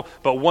gospel,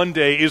 but one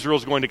day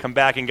Israel's going to come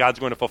back and God's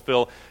going to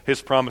fulfill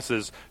his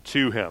promises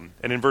to him.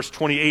 And in verse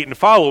 28 and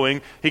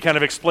following, he kind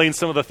of explains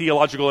some of the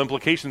theological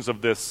implications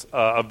of this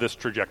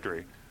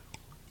trajectory.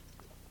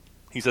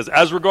 He says,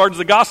 as regards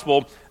the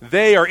gospel,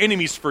 they are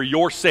enemies for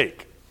your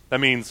sake. That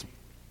means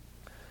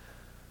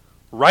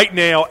right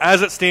now,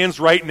 as it stands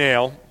right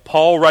now,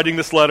 Paul writing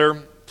this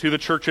letter to the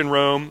church in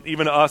Rome,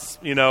 even us,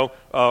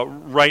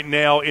 right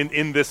now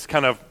in this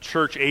kind of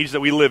church age that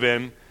we live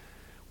in,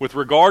 with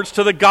regards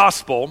to the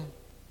gospel,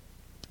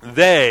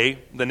 they,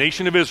 the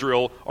nation of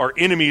Israel, are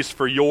enemies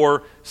for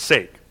your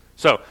sake.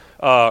 So,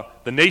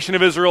 the nation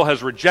of Israel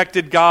has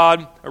rejected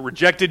God,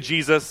 rejected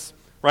Jesus,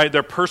 right?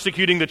 They're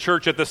persecuting the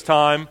church at this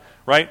time,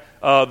 right?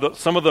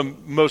 Some of the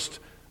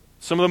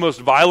most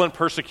violent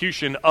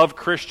persecution of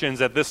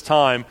Christians at this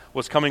time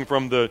was coming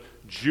from the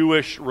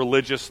Jewish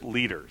religious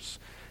leaders.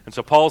 And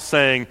so Paul's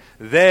saying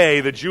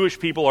the Jewish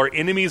people, are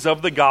enemies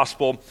of the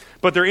gospel,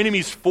 but they're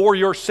enemies for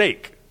your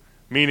sake.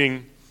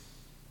 Meaning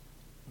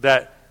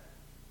that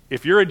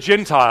if you're a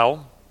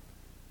Gentile,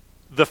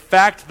 the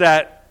fact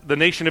that the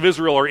nation of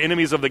Israel are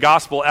enemies of the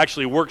gospel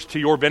actually works to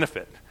your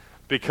benefit.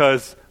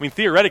 Because,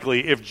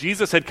 theoretically, if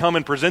Jesus had come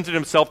and presented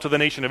himself to the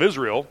nation of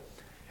Israel,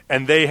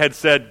 and they had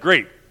said,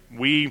 great,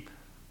 we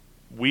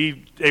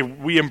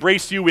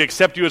embrace you, we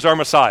accept you as our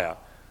Messiah,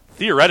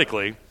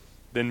 theoretically,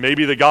 then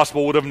maybe the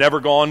gospel would have never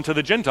gone to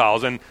the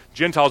Gentiles, and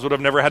Gentiles would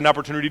have never had an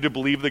opportunity to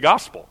believe the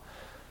gospel.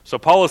 So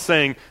Paul is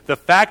saying the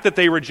fact that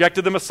they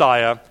rejected the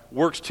Messiah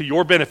works to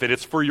your benefit.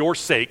 It's for your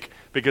sake,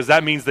 because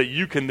that means that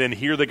you can then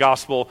hear the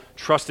gospel,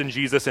 trust in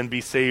Jesus, and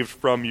be saved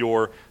from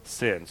your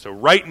sin. So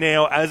right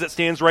now, as it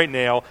stands right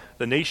now,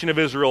 the nation of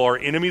Israel are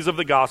enemies of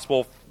the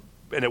gospel,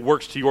 and it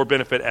works to your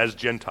benefit as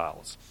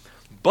Gentiles.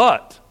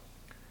 But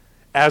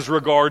as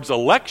regards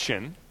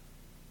election,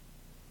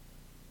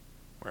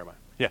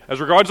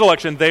 as regards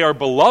election, they are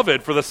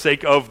beloved for the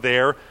sake of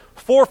their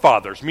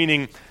forefathers,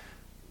 meaning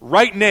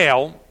right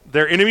now,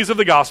 they're enemies of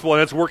the gospel,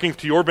 and it's working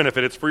to your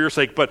benefit. It's for your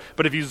sake. But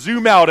if you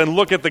zoom out and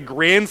look at the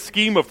grand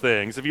scheme of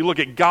things, if you look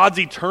at God's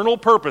eternal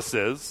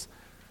purposes,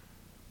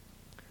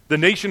 the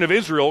nation of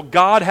Israel,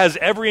 God has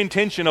every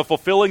intention of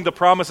fulfilling the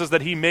promises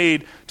that he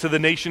made to the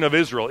nation of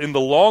Israel. In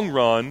the long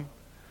run,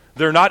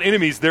 they're not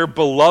enemies, they're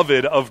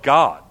beloved of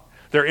God.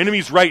 They're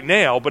enemies right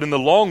now, but in the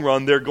long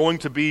run, they're going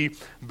to be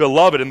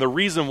beloved. And the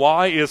reason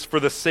why is for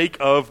the sake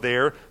of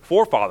their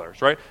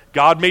forefathers, right?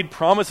 God made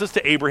promises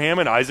to Abraham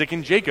and Isaac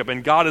and Jacob,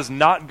 and God is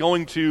not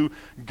going to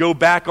go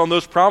back on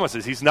those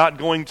promises. He's not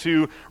going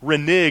to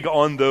renege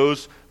on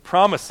those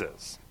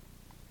promises.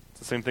 It's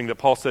the same thing that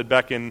Paul said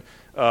back in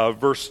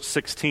verse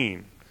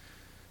 16,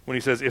 when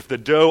he says, if the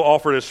dough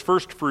offered as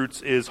first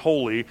fruits is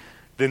holy,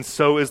 then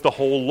so is the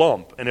whole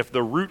lump. And if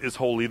the root is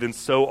holy, then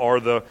so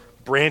are the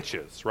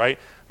branches, right?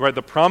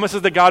 The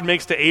promises that God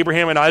makes to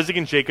Abraham and Isaac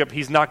and Jacob,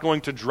 he's not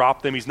going to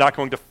drop them. He's not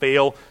going to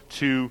fail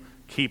to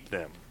keep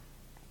them.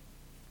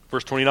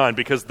 Verse 29,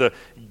 because the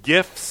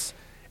gifts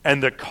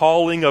and the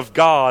calling of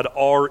God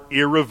are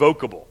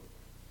irrevocable.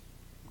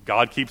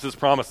 God keeps his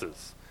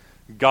promises.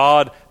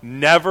 God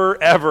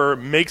never, ever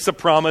makes a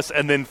promise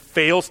and then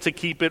fails to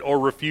keep it or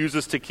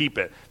refuses to keep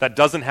it. That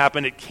doesn't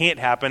happen. It can't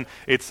happen.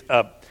 It's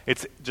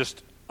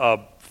just a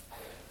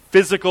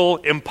physical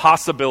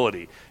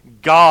impossibility.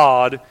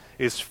 God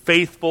is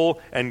faithful,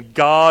 and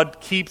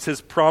God keeps his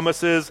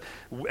promises.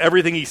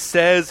 Everything he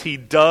says, he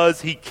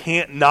does. He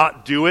can't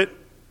not do it.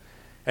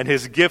 And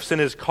his gifts and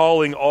his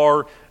calling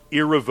are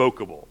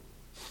irrevocable.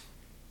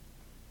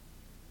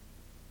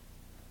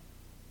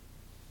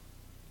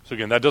 So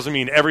again, that doesn't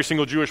mean every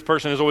single Jewish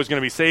person is always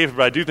going to be saved,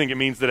 but I do think it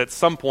means that at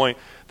some point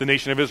the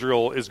nation of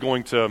Israel there's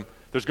going to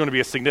be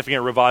a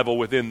significant revival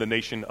within the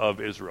nation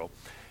of Israel.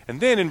 And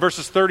then in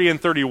verses 30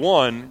 and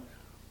 31,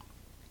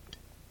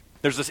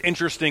 there's this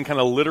interesting kind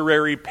of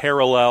literary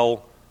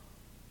parallel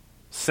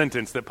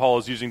sentence that Paul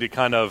is using to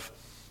kind of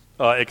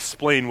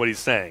explain what he's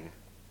saying.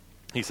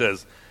 He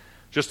says,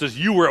 just as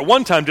you were at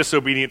one time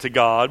disobedient to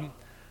God,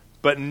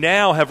 but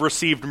now have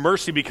received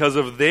mercy because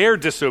of their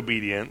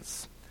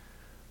disobedience,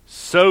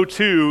 so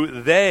too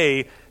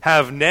they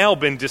have now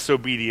been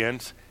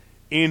disobedient,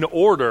 in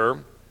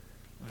order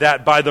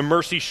that by the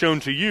mercy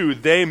shown to you,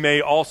 they may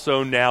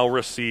also now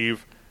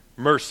receive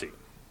mercy.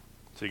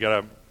 So you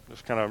got to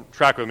just kind of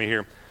track with me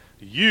here.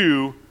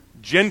 You,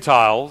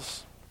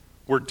 Gentiles,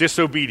 were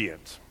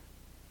disobedient.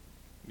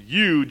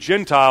 You,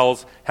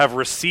 Gentiles, have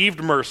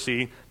received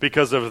mercy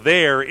because of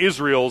their,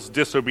 Israel's,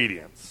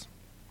 disobedience.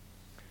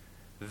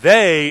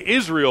 They,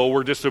 Israel,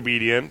 were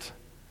disobedient.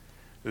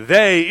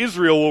 They,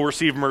 Israel, will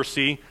receive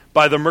mercy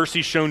by the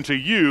mercy shown to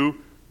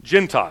you,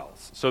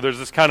 Gentiles. So there's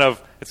this kind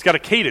of, it's got a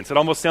cadence. It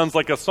almost sounds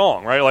like a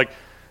song, right? Like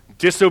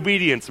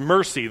disobedience,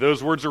 mercy.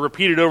 Those words are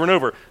repeated over and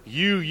over.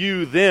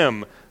 You,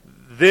 them,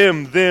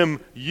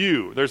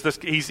 you. There's this.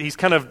 He's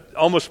kind of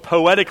almost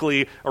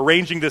poetically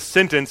arranging this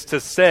sentence to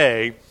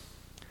say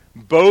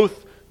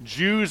both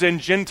Jews and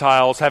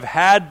Gentiles have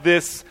had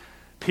this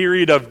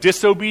period of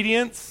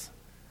disobedience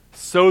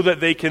so that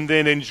they can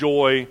then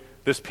enjoy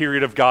this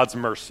period of God's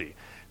mercy.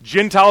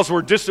 Gentiles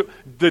were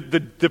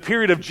the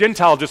period of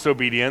Gentile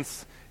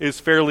disobedience is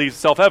fairly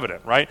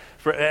self-evident, right?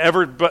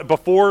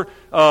 Before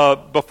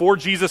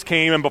Jesus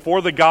came and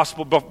before the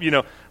gospel,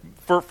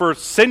 for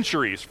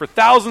centuries, for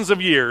thousands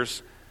of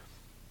years,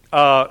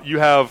 you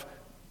have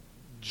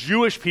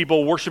Jewish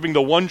people worshiping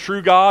the one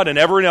true God, and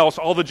everyone else,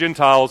 all the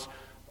Gentiles,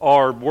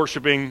 are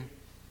worshiping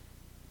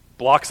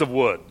blocks of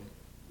wood,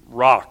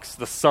 rocks,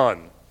 the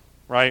sun,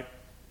 right?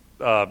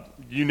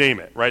 You name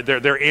it, right?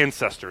 Their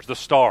ancestors, the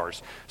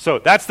stars. So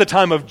that's the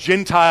time of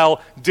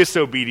Gentile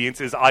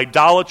disobedience, is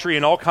idolatry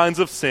and all kinds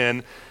of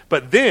sin.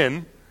 But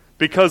then,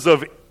 because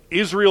of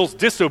Israel's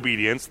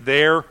disobedience,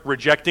 they're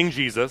rejecting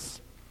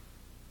Jesus.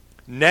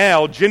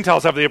 Now,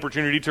 Gentiles have the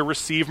opportunity to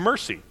receive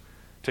mercy,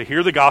 to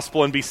hear the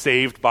gospel and be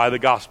saved by the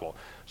gospel.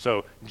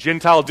 So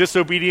Gentile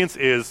disobedience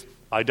is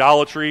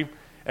idolatry,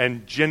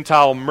 and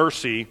Gentile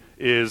mercy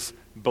is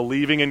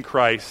believing in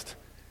Christ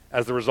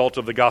as the result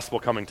of the gospel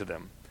coming to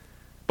them.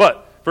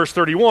 But verse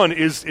 31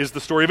 is the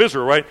story of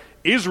Israel, right?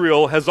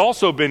 Israel has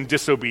also been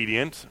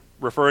disobedient,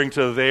 referring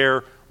to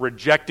their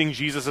rejecting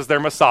Jesus as their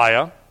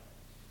Messiah.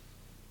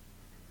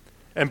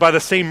 And by the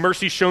same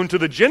mercy shown to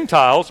the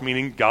Gentiles,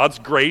 meaning God's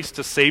grace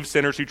to save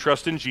sinners who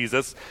trust in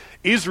Jesus,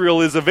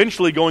 Israel is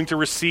eventually going to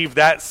receive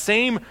that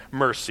same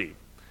mercy,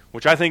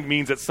 which I think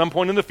means at some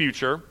point in the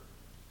future,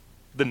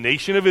 the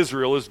nation of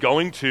Israel is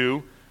going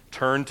to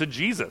turn to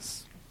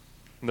Jesus.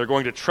 And they're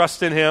going to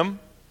trust in him,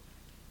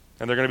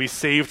 and they're going to be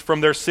saved from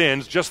their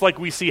sins, just like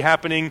we see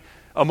happening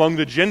among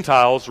the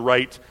Gentiles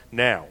right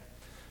now.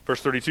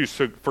 Verse 32,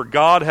 so for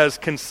God has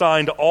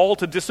consigned all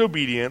to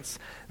disobedience,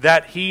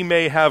 that he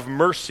may have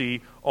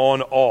mercy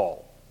on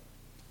all.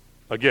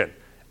 Again,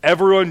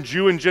 everyone,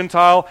 Jew and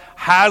Gentile,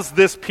 has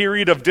this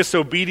period of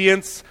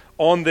disobedience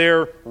on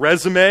their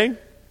resume.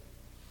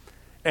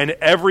 And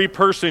every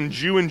person,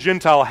 Jew and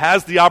Gentile,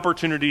 has the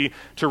opportunity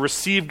to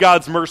receive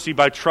God's mercy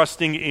by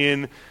trusting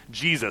in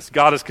Jesus.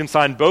 God has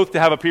consigned both to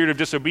have a period of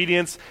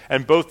disobedience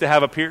and both to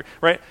have a period,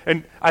 right?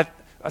 And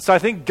so I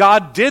think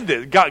God did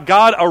this.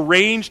 God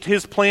arranged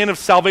his plan of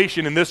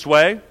salvation in this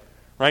way,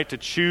 right? To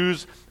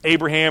choose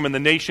Abraham and the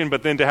nation,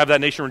 but then to have that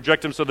nation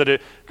reject him so that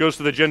it goes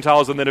to the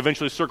Gentiles and then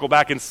eventually circle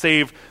back and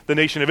save the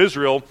nation of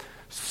Israel,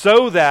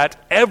 so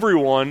that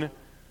everyone,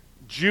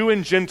 Jew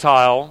and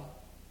Gentile,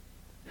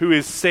 who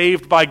is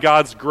saved by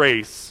God's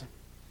grace,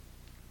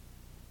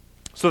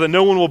 so that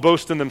no one will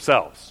boast in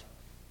themselves,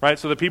 right?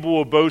 So that people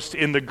will boast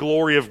in the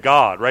glory of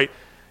God, right?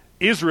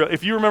 Israel,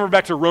 if you remember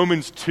back to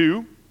Romans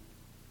 2,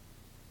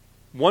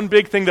 one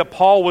big thing that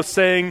Paul was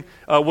saying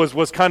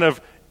was kind of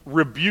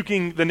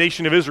rebuking the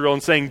nation of Israel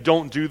and saying,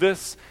 don't do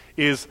this,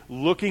 is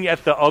looking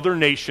at the other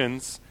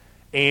nations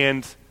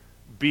and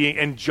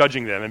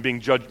judging them and being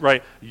judged,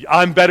 right?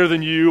 I'm better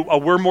than you.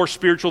 We're more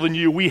spiritual than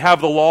you. We have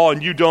the law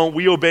and you don't.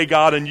 We obey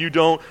God and you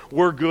don't.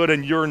 We're good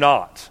and you're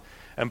not.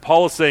 And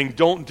Paul is saying,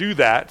 don't do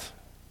that.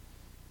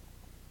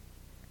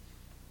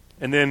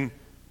 And then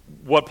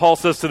what Paul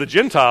says to the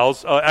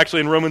Gentiles,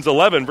 actually in Romans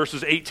 11,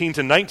 verses 18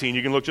 to 19,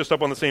 you can look just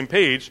up on the same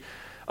page,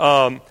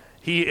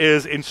 he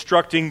is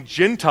instructing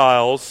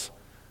Gentiles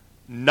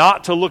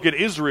not to look at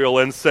Israel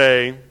and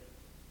say,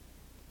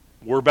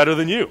 we're better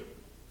than you.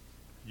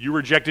 You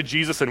rejected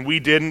Jesus and we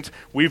didn't.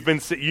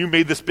 You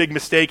made this big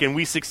mistake and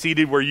we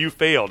succeeded where you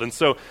failed. And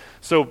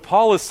so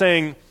Paul is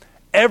saying,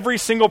 every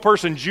single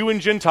person, Jew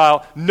and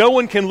Gentile, no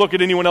one can look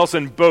at anyone else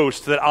and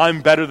boast that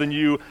I'm better than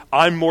you,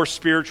 I'm more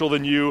spiritual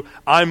than you,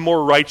 I'm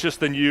more righteous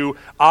than you,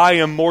 I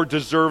am more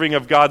deserving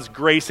of God's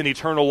grace and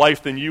eternal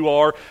life than you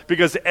are,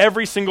 because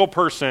every single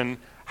person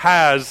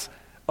has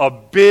a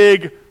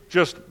big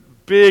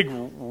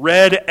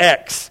red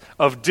X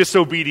of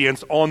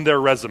disobedience on their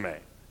resume.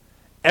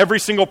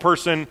 Every single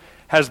person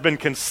has been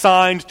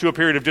consigned to a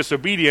period of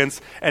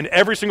disobedience, and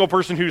every single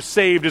person who's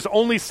saved is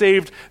only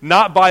saved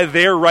not by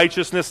their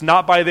righteousness,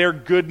 not by their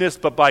goodness,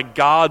 but by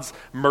God's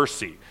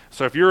mercy.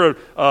 So if you're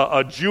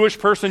a Jewish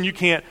person, you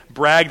can't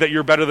brag that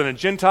you're better than a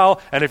Gentile,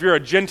 and if you're a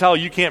Gentile,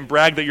 you can't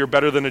brag that you're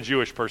better than a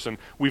Jewish person.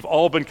 We've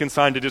all been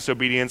consigned to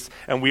disobedience,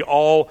 and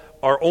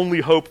our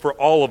only hope for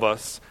all of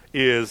us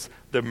is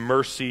the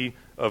mercy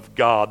of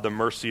God, the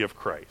mercy of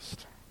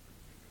Christ.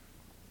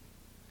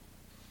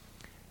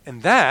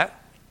 And that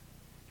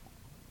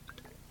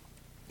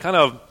kind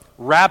of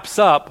wraps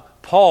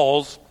up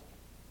Paul's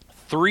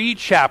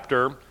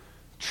 3-chapter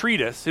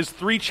treatise, his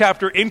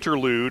 3-chapter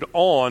interlude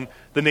on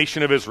the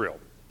nation of Israel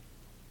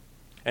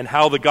and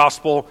how the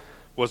gospel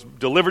was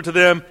delivered to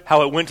them,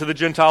 how it went to the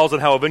Gentiles,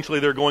 and how eventually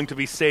they're going to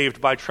be saved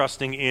by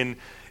trusting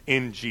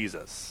in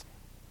Jesus.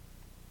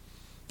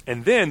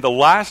 And then the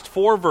last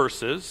 4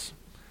 verses,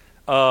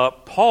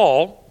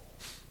 Paul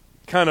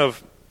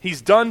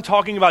he's done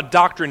talking about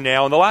doctrine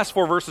now. In the last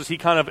 4 verses, he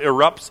kind of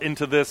erupts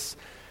into this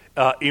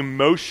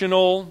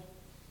emotional,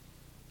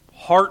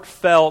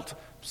 heartfelt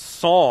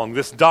song,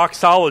 this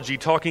doxology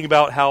talking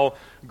about how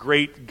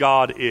great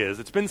God is.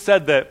 It's been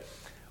said that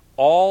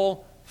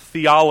all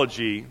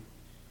theology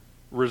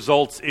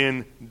results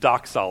in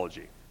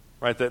doxology,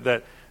 right?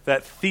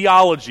 That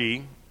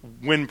theology,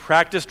 when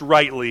practiced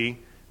rightly,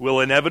 will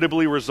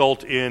inevitably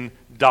result in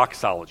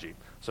doxology.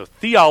 So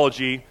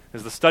theology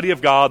is the study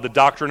of God, the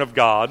doctrine of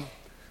God.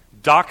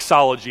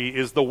 Doxology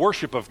is the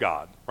worship of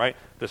God, right?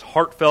 This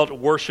heartfelt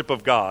worship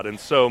of God. And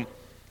so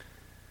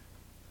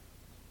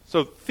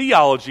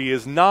theology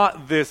is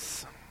not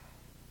this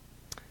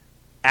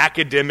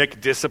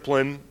academic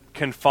discipline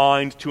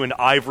confined to an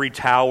ivory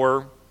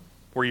tower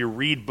where you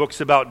read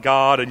books about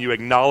God and you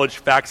acknowledge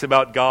facts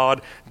about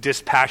God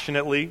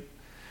dispassionately.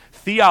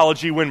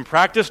 Theology, when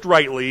practiced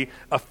rightly,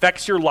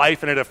 affects your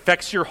life and it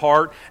affects your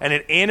heart and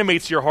it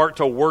animates your heart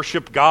to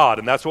worship God.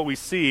 And that's what we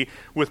see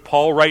with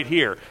Paul right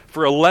here.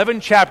 For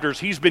 11 chapters,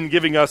 he's been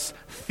giving us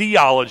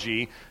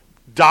theology,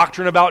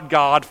 doctrine about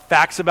God,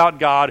 facts about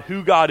God,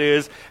 who God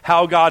is,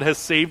 how God has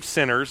saved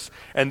sinners,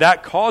 and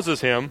that causes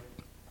him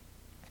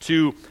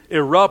to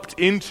erupt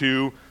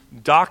into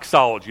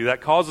doxology.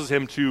 That causes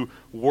him to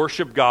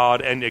worship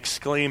God and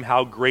exclaim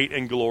how great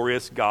and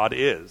glorious God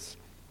is.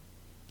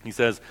 He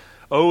says,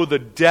 Oh, the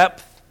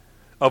depth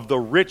of the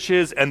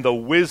riches and the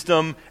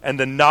wisdom and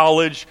the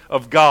knowledge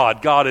of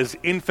God. God is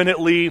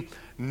infinitely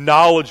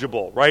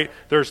knowledgeable, right?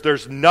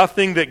 There's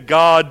nothing that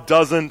God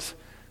doesn't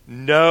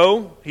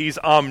know. He's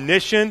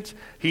omniscient.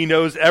 He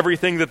knows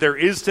everything that there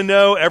is to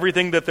know,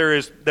 everything that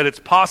it's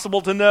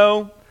possible to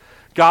know.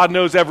 God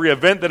knows every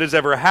event that has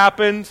ever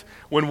happened.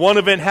 When one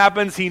event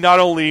happens, he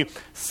not only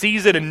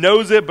sees it and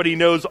knows it, but he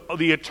knows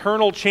the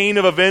eternal chain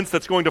of events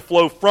that's going to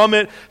flow from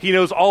it. He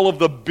knows all of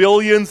the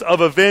billions of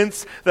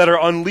events that are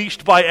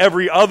unleashed by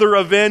every other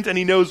event, and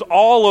he knows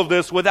all of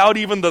this without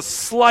even the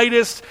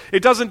slightest.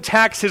 It doesn't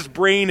tax his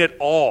brain at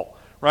all,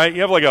 right?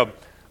 You have like a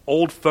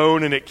old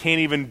phone and it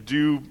can't even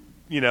do,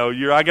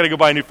 I got to go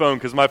buy a new phone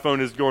because my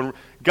phone is going.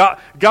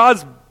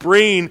 God's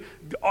brain,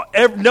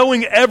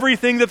 knowing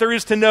everything that there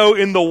is to know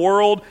in the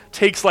world,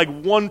 takes like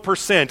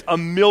 1%, a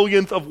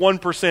millionth of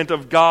 1%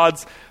 of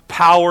God's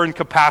power and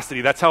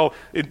capacity. That's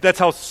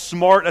how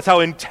smart, that's how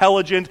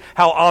intelligent,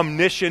 how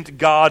omniscient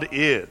God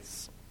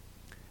is.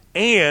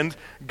 And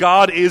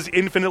God is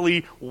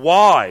infinitely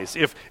wise.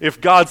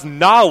 If God's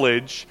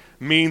knowledge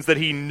means that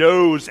he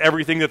knows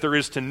everything that there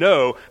is to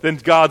know, then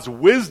God's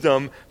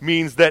wisdom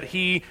means that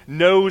he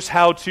knows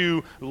how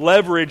to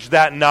leverage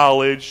that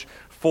knowledge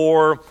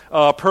for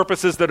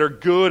purposes that are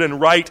good and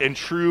right and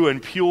true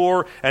and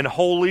pure and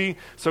holy.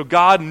 So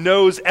God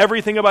knows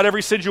everything about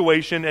every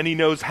situation, and he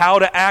knows how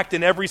to act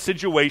in every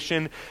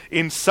situation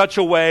in such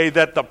a way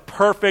that the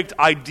perfect,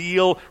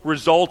 ideal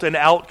result and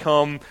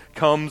outcome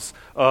comes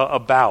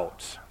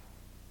about.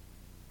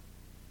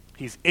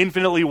 He's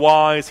infinitely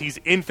wise. He's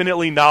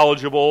infinitely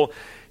knowledgeable.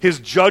 His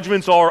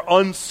judgments are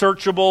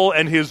unsearchable,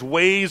 and his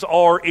ways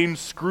are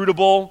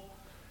inscrutable.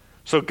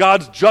 So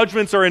God's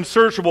judgments are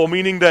unsearchable,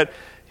 meaning that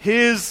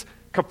his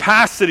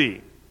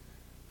capacity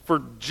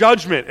for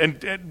judgment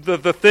and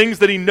the things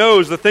that he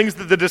knows,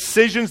 the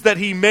decisions that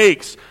he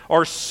makes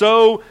are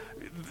so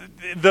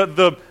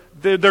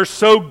they're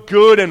so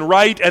good and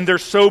right, and they're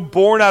so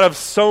born out of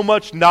so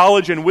much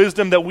knowledge and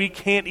wisdom that we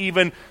can't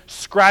even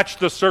scratch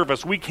the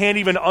surface. We can't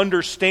even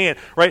understand,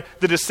 right?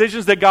 The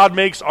decisions that God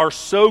makes are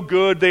so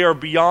good, they are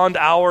beyond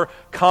our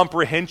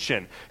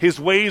comprehension. His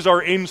ways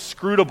are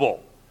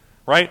inscrutable,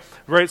 right?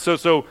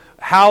 So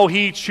how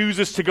he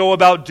chooses to go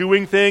about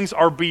doing things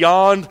are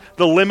beyond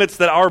the limits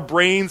that our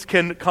brains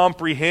can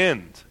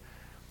comprehend.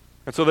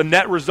 And so the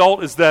net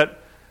result is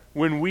that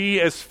when we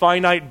as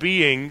finite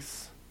beings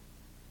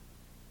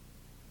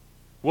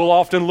we'll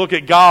often look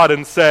at God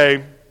and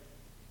say,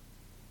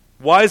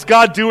 why is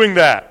God doing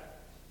that?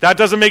 That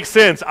doesn't make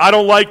sense. I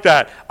don't like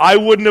that. I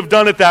wouldn't have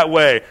done it that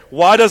way.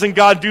 Why doesn't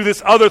God do this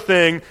other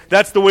thing?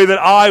 That's the way that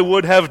I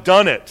would have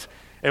done it.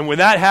 And when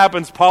that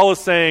happens, Paul is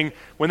saying,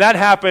 when that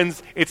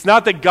happens, it's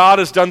not that God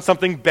has done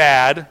something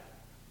bad.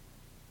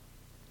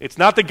 It's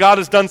not that God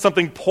has done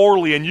something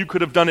poorly and you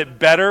could have done it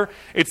better.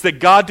 It's that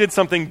God did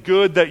something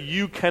good that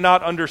you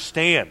cannot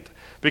understand.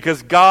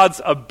 Because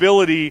God's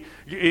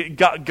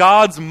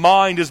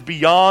mind is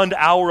beyond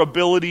our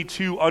ability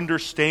to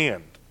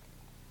understand.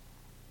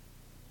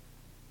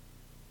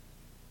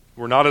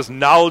 We're not as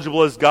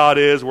knowledgeable as God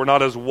is. We're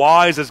not as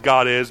wise as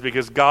God is,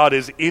 because God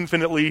is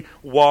infinitely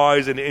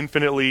wise and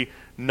infinitely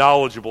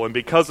knowledgeable. And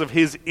because of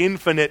his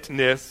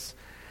infiniteness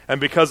and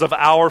because of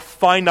our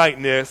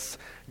finiteness,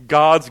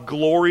 God's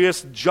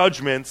glorious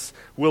judgments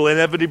will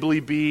inevitably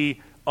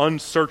be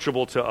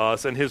unsearchable to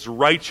us, and his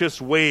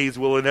righteous ways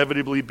will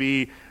inevitably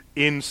be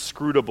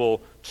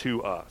inscrutable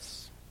to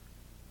us.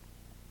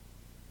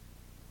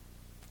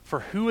 For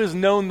who has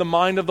known the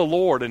mind of the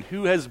Lord, and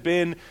who has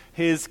been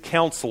his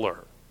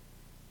counselor?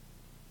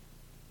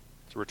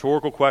 It's a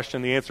rhetorical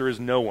question. The answer is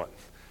no one.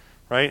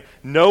 Right?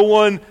 No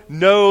one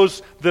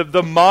knows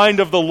the mind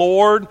of the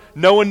Lord.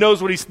 No one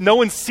knows no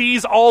one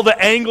sees all the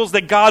angles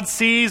that God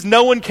sees.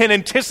 No one can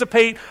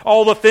anticipate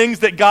all the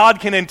things that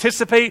God can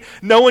anticipate.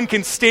 No one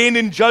can stand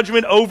in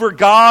judgment over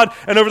God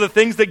and over the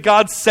things that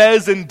God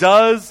says and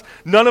does.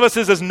 None of us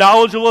is as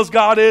knowledgeable as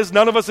God is.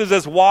 None of us is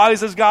as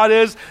wise as God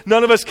is.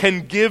 None of us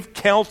can give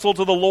counsel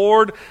to the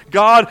Lord.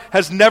 God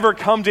has never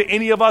come to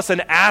any of us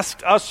and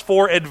asked us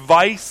for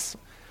advice.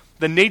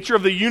 The nature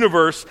of the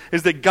universe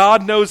is that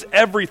God knows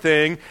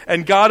everything,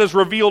 and God has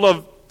revealed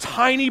a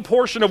tiny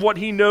portion of what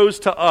he knows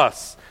to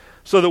us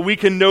so that we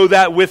can know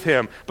that with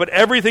him. But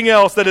everything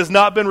else that has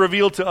not been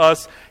revealed to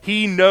us,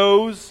 he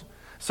knows.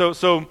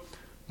 So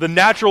the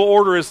natural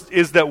order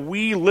is that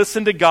we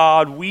listen to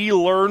God, we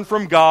learn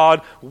from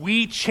God,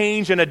 we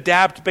change and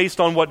adapt based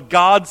on what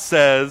God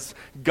says.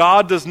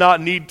 God does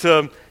not need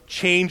to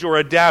change or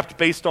adapt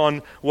based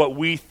on what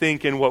we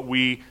think and what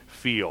we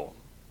feel.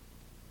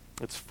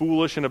 It's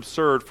foolish and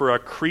absurd for a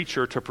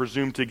creature to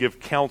presume to give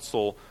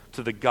counsel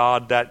to the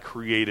God that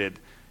created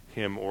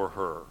him or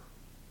her.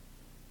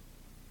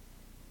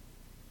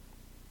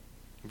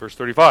 Verse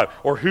 35,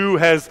 or who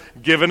has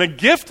given a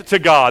gift to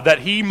God that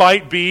he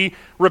might be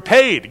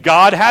repaid?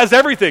 God has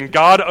everything.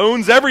 God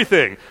owns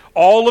everything.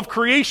 All of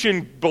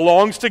creation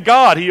belongs to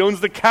God. He owns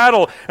the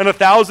cattle and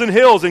 1,000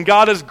 hills, and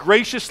God has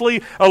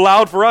graciously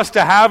allowed for us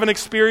to have and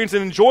experience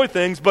and enjoy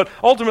things, but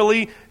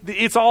ultimately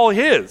it's all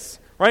his.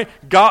 Right?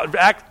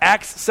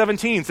 Acts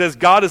 17 says,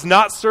 God is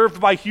not served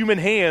by human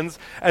hands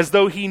as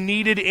though he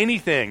needed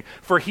anything,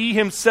 for he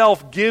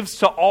himself gives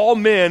to all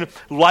men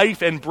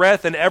life and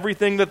breath and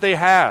everything that they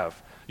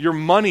have. Your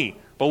money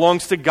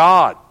belongs to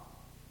God.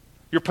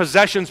 Your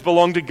possessions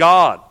belong to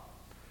God.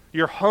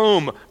 Your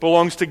home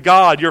belongs to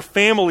God. Your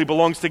family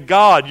belongs to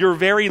God. Your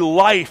very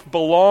life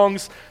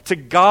belongs to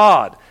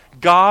God.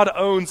 God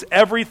owns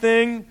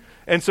everything,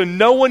 and so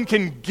no one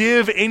can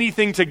give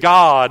anything to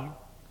God,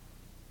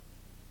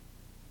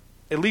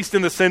 at least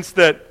in the sense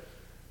that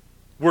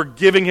we're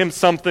giving him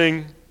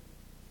something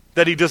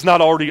that he does not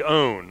already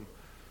own,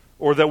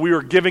 or that we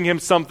are giving him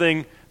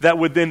something that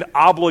would then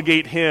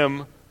obligate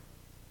him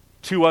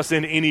to us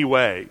in any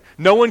way.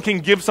 No one can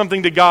give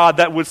something to God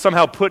that would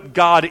somehow put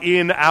God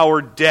in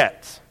our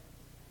debt.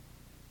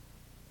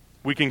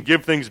 We can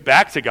give things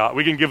back to God.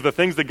 We can give the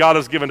things that God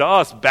has given to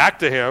us back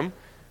to him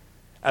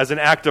as an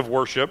act of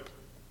worship.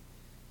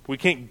 We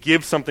can't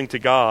give something to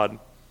God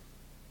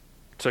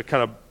to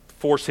kind of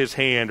force his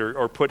hand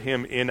or put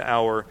him in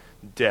our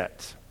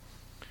debt.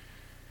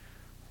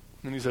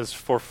 And he says,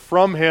 for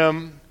from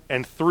him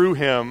and through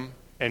him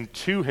and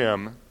to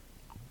him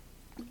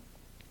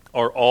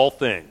are all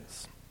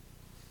things.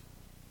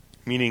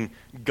 Meaning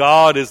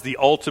God is the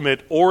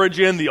ultimate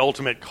origin, the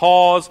ultimate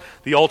cause,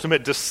 the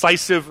ultimate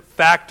decisive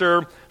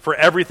factor for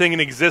everything in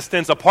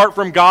existence. Apart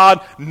from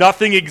God,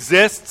 nothing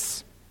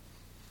exists.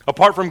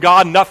 Apart from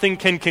God, nothing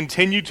can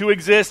continue to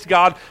exist.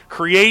 God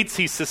creates,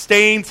 he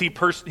sustains, he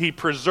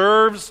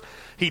preserves,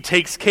 he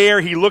takes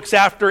care, he looks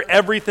after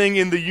everything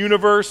in the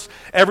universe.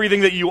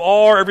 Everything that you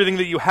are, everything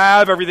that you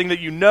have, everything that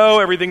you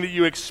know, everything that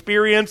you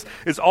experience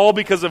is all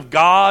because of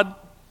God.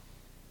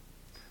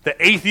 The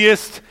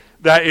atheist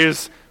that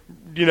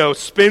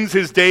spends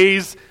his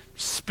days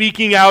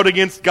speaking out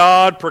against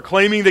God,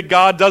 proclaiming that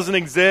God doesn't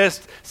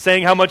exist,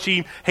 saying how much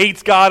he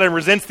hates God and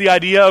resents the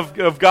idea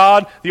of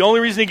God. The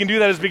only reason he can do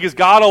that is because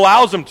God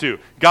allows him to.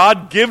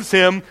 God gives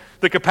him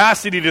the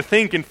capacity to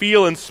think and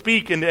feel and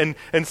speak and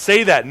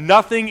say that.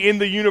 Nothing in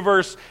the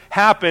universe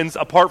happens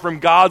apart from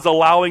God's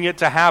allowing it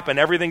to happen.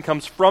 Everything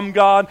comes from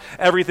God.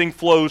 Everything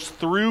flows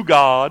through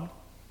God.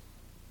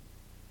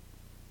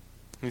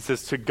 He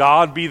says, to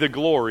God be the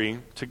glory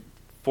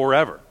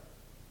forever.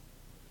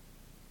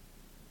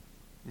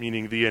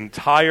 Meaning the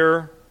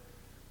entire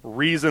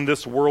reason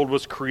this world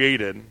was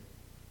created,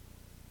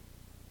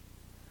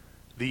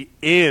 the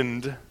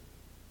end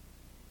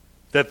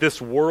that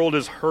this world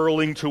is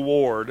hurling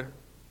toward,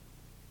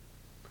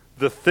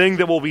 the thing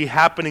that will be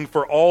happening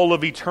for all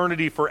of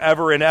eternity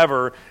forever and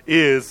ever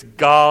is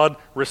God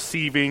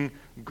receiving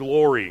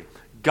glory.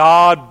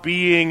 God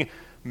being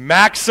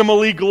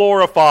maximally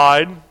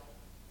glorified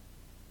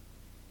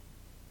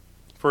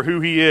for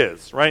who he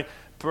is, right?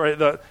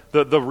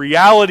 The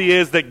reality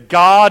is that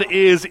God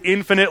is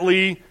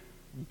infinitely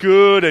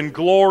good and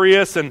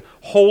glorious and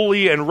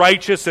holy and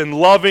righteous and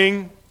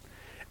loving.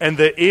 And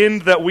the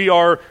end that we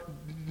are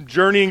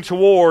journeying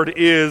toward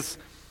is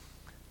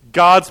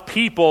God's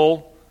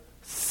people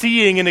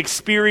seeing and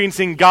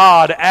experiencing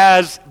God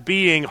as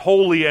being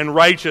holy and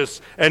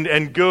righteous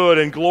and good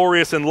and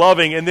glorious and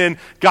loving, and then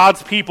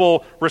God's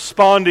people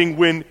responding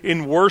when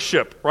in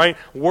worship, right?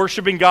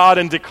 Worshiping God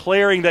and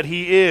declaring that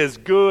he is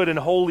good and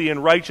holy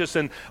and righteous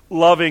and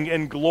loving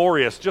and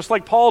glorious, just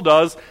like Paul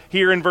does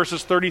here in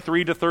verses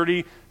 33 to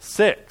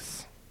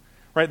 36.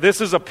 Right? This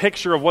is a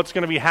picture of what's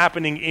going to be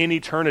happening in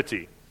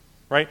eternity.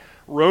 Right?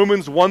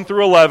 Romans 1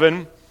 through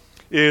 11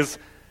 is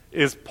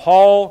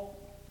Paul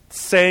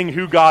saying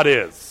who God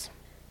is.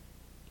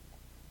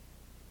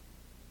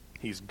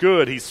 He's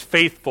good, he's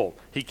faithful,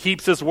 he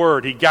keeps his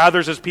word, he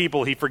gathers his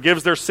people, he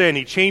forgives their sin,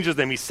 he changes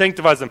them, he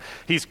sanctifies them.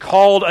 He's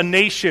called a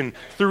nation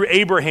through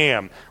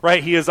Abraham,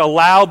 right? He has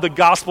allowed the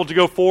gospel to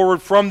go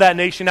forward from that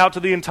nation out to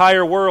the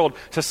entire world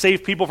to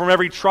save people from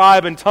every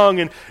tribe and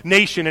tongue and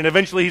nation, and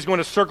eventually he's going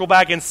to circle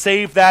back and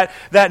save that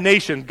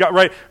nation.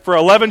 Right? For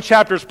 11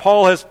 chapters,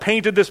 Paul has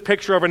painted this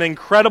picture of an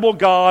incredible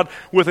God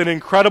with an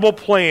incredible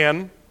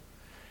plan.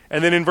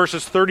 And then in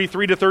verses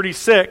 33 to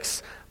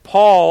 36,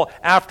 Paul,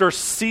 after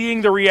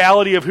seeing the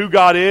reality of who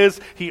God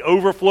is, he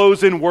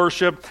overflows in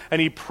worship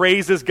and he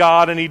praises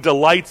God and he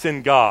delights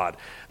in God.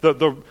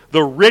 The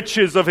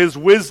riches of his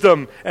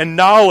wisdom and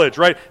knowledge,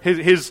 right?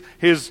 His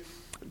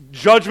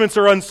judgments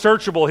are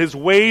unsearchable. His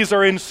ways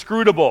are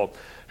inscrutable.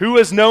 Who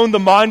has known the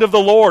mind of the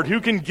Lord? Who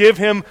can give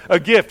him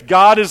a gift?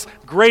 God is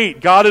great.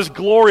 God is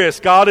glorious.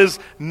 God is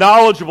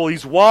knowledgeable.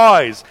 He's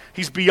wise.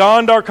 He's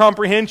beyond our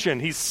comprehension.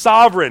 He's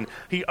sovereign.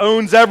 He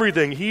owns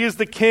everything. He is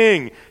the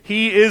king.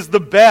 He is the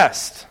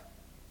best.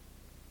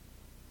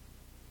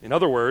 In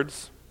other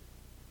words,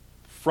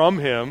 from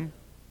him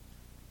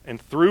and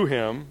through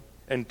him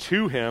and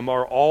to him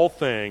are all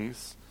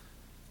things,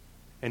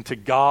 and to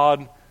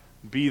God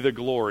be the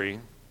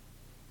glory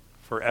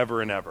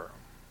forever and ever.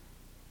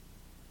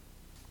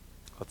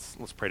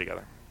 Let's pray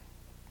together.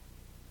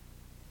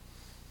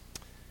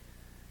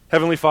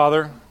 Heavenly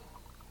Father,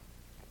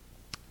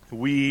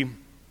 we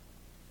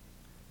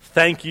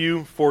thank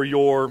you for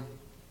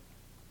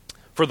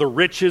the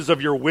riches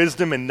of your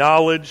wisdom and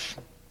knowledge.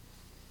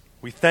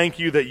 We thank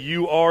you that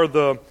you are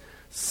the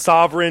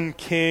sovereign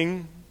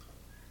King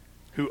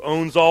who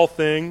owns all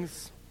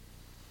things,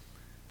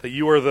 that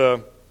you are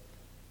the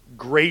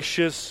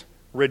gracious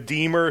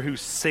Redeemer who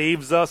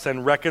saves us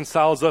and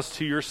reconciles us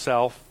to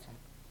yourself.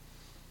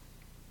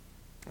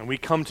 And we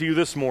come to you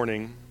this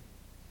morning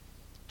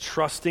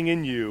trusting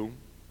in you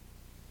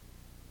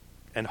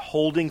and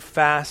holding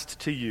fast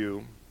to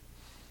you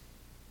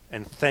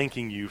and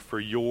thanking you for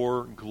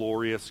your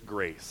glorious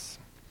grace.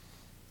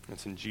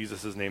 It's in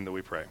Jesus' name that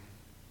we pray.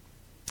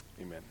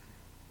 Amen.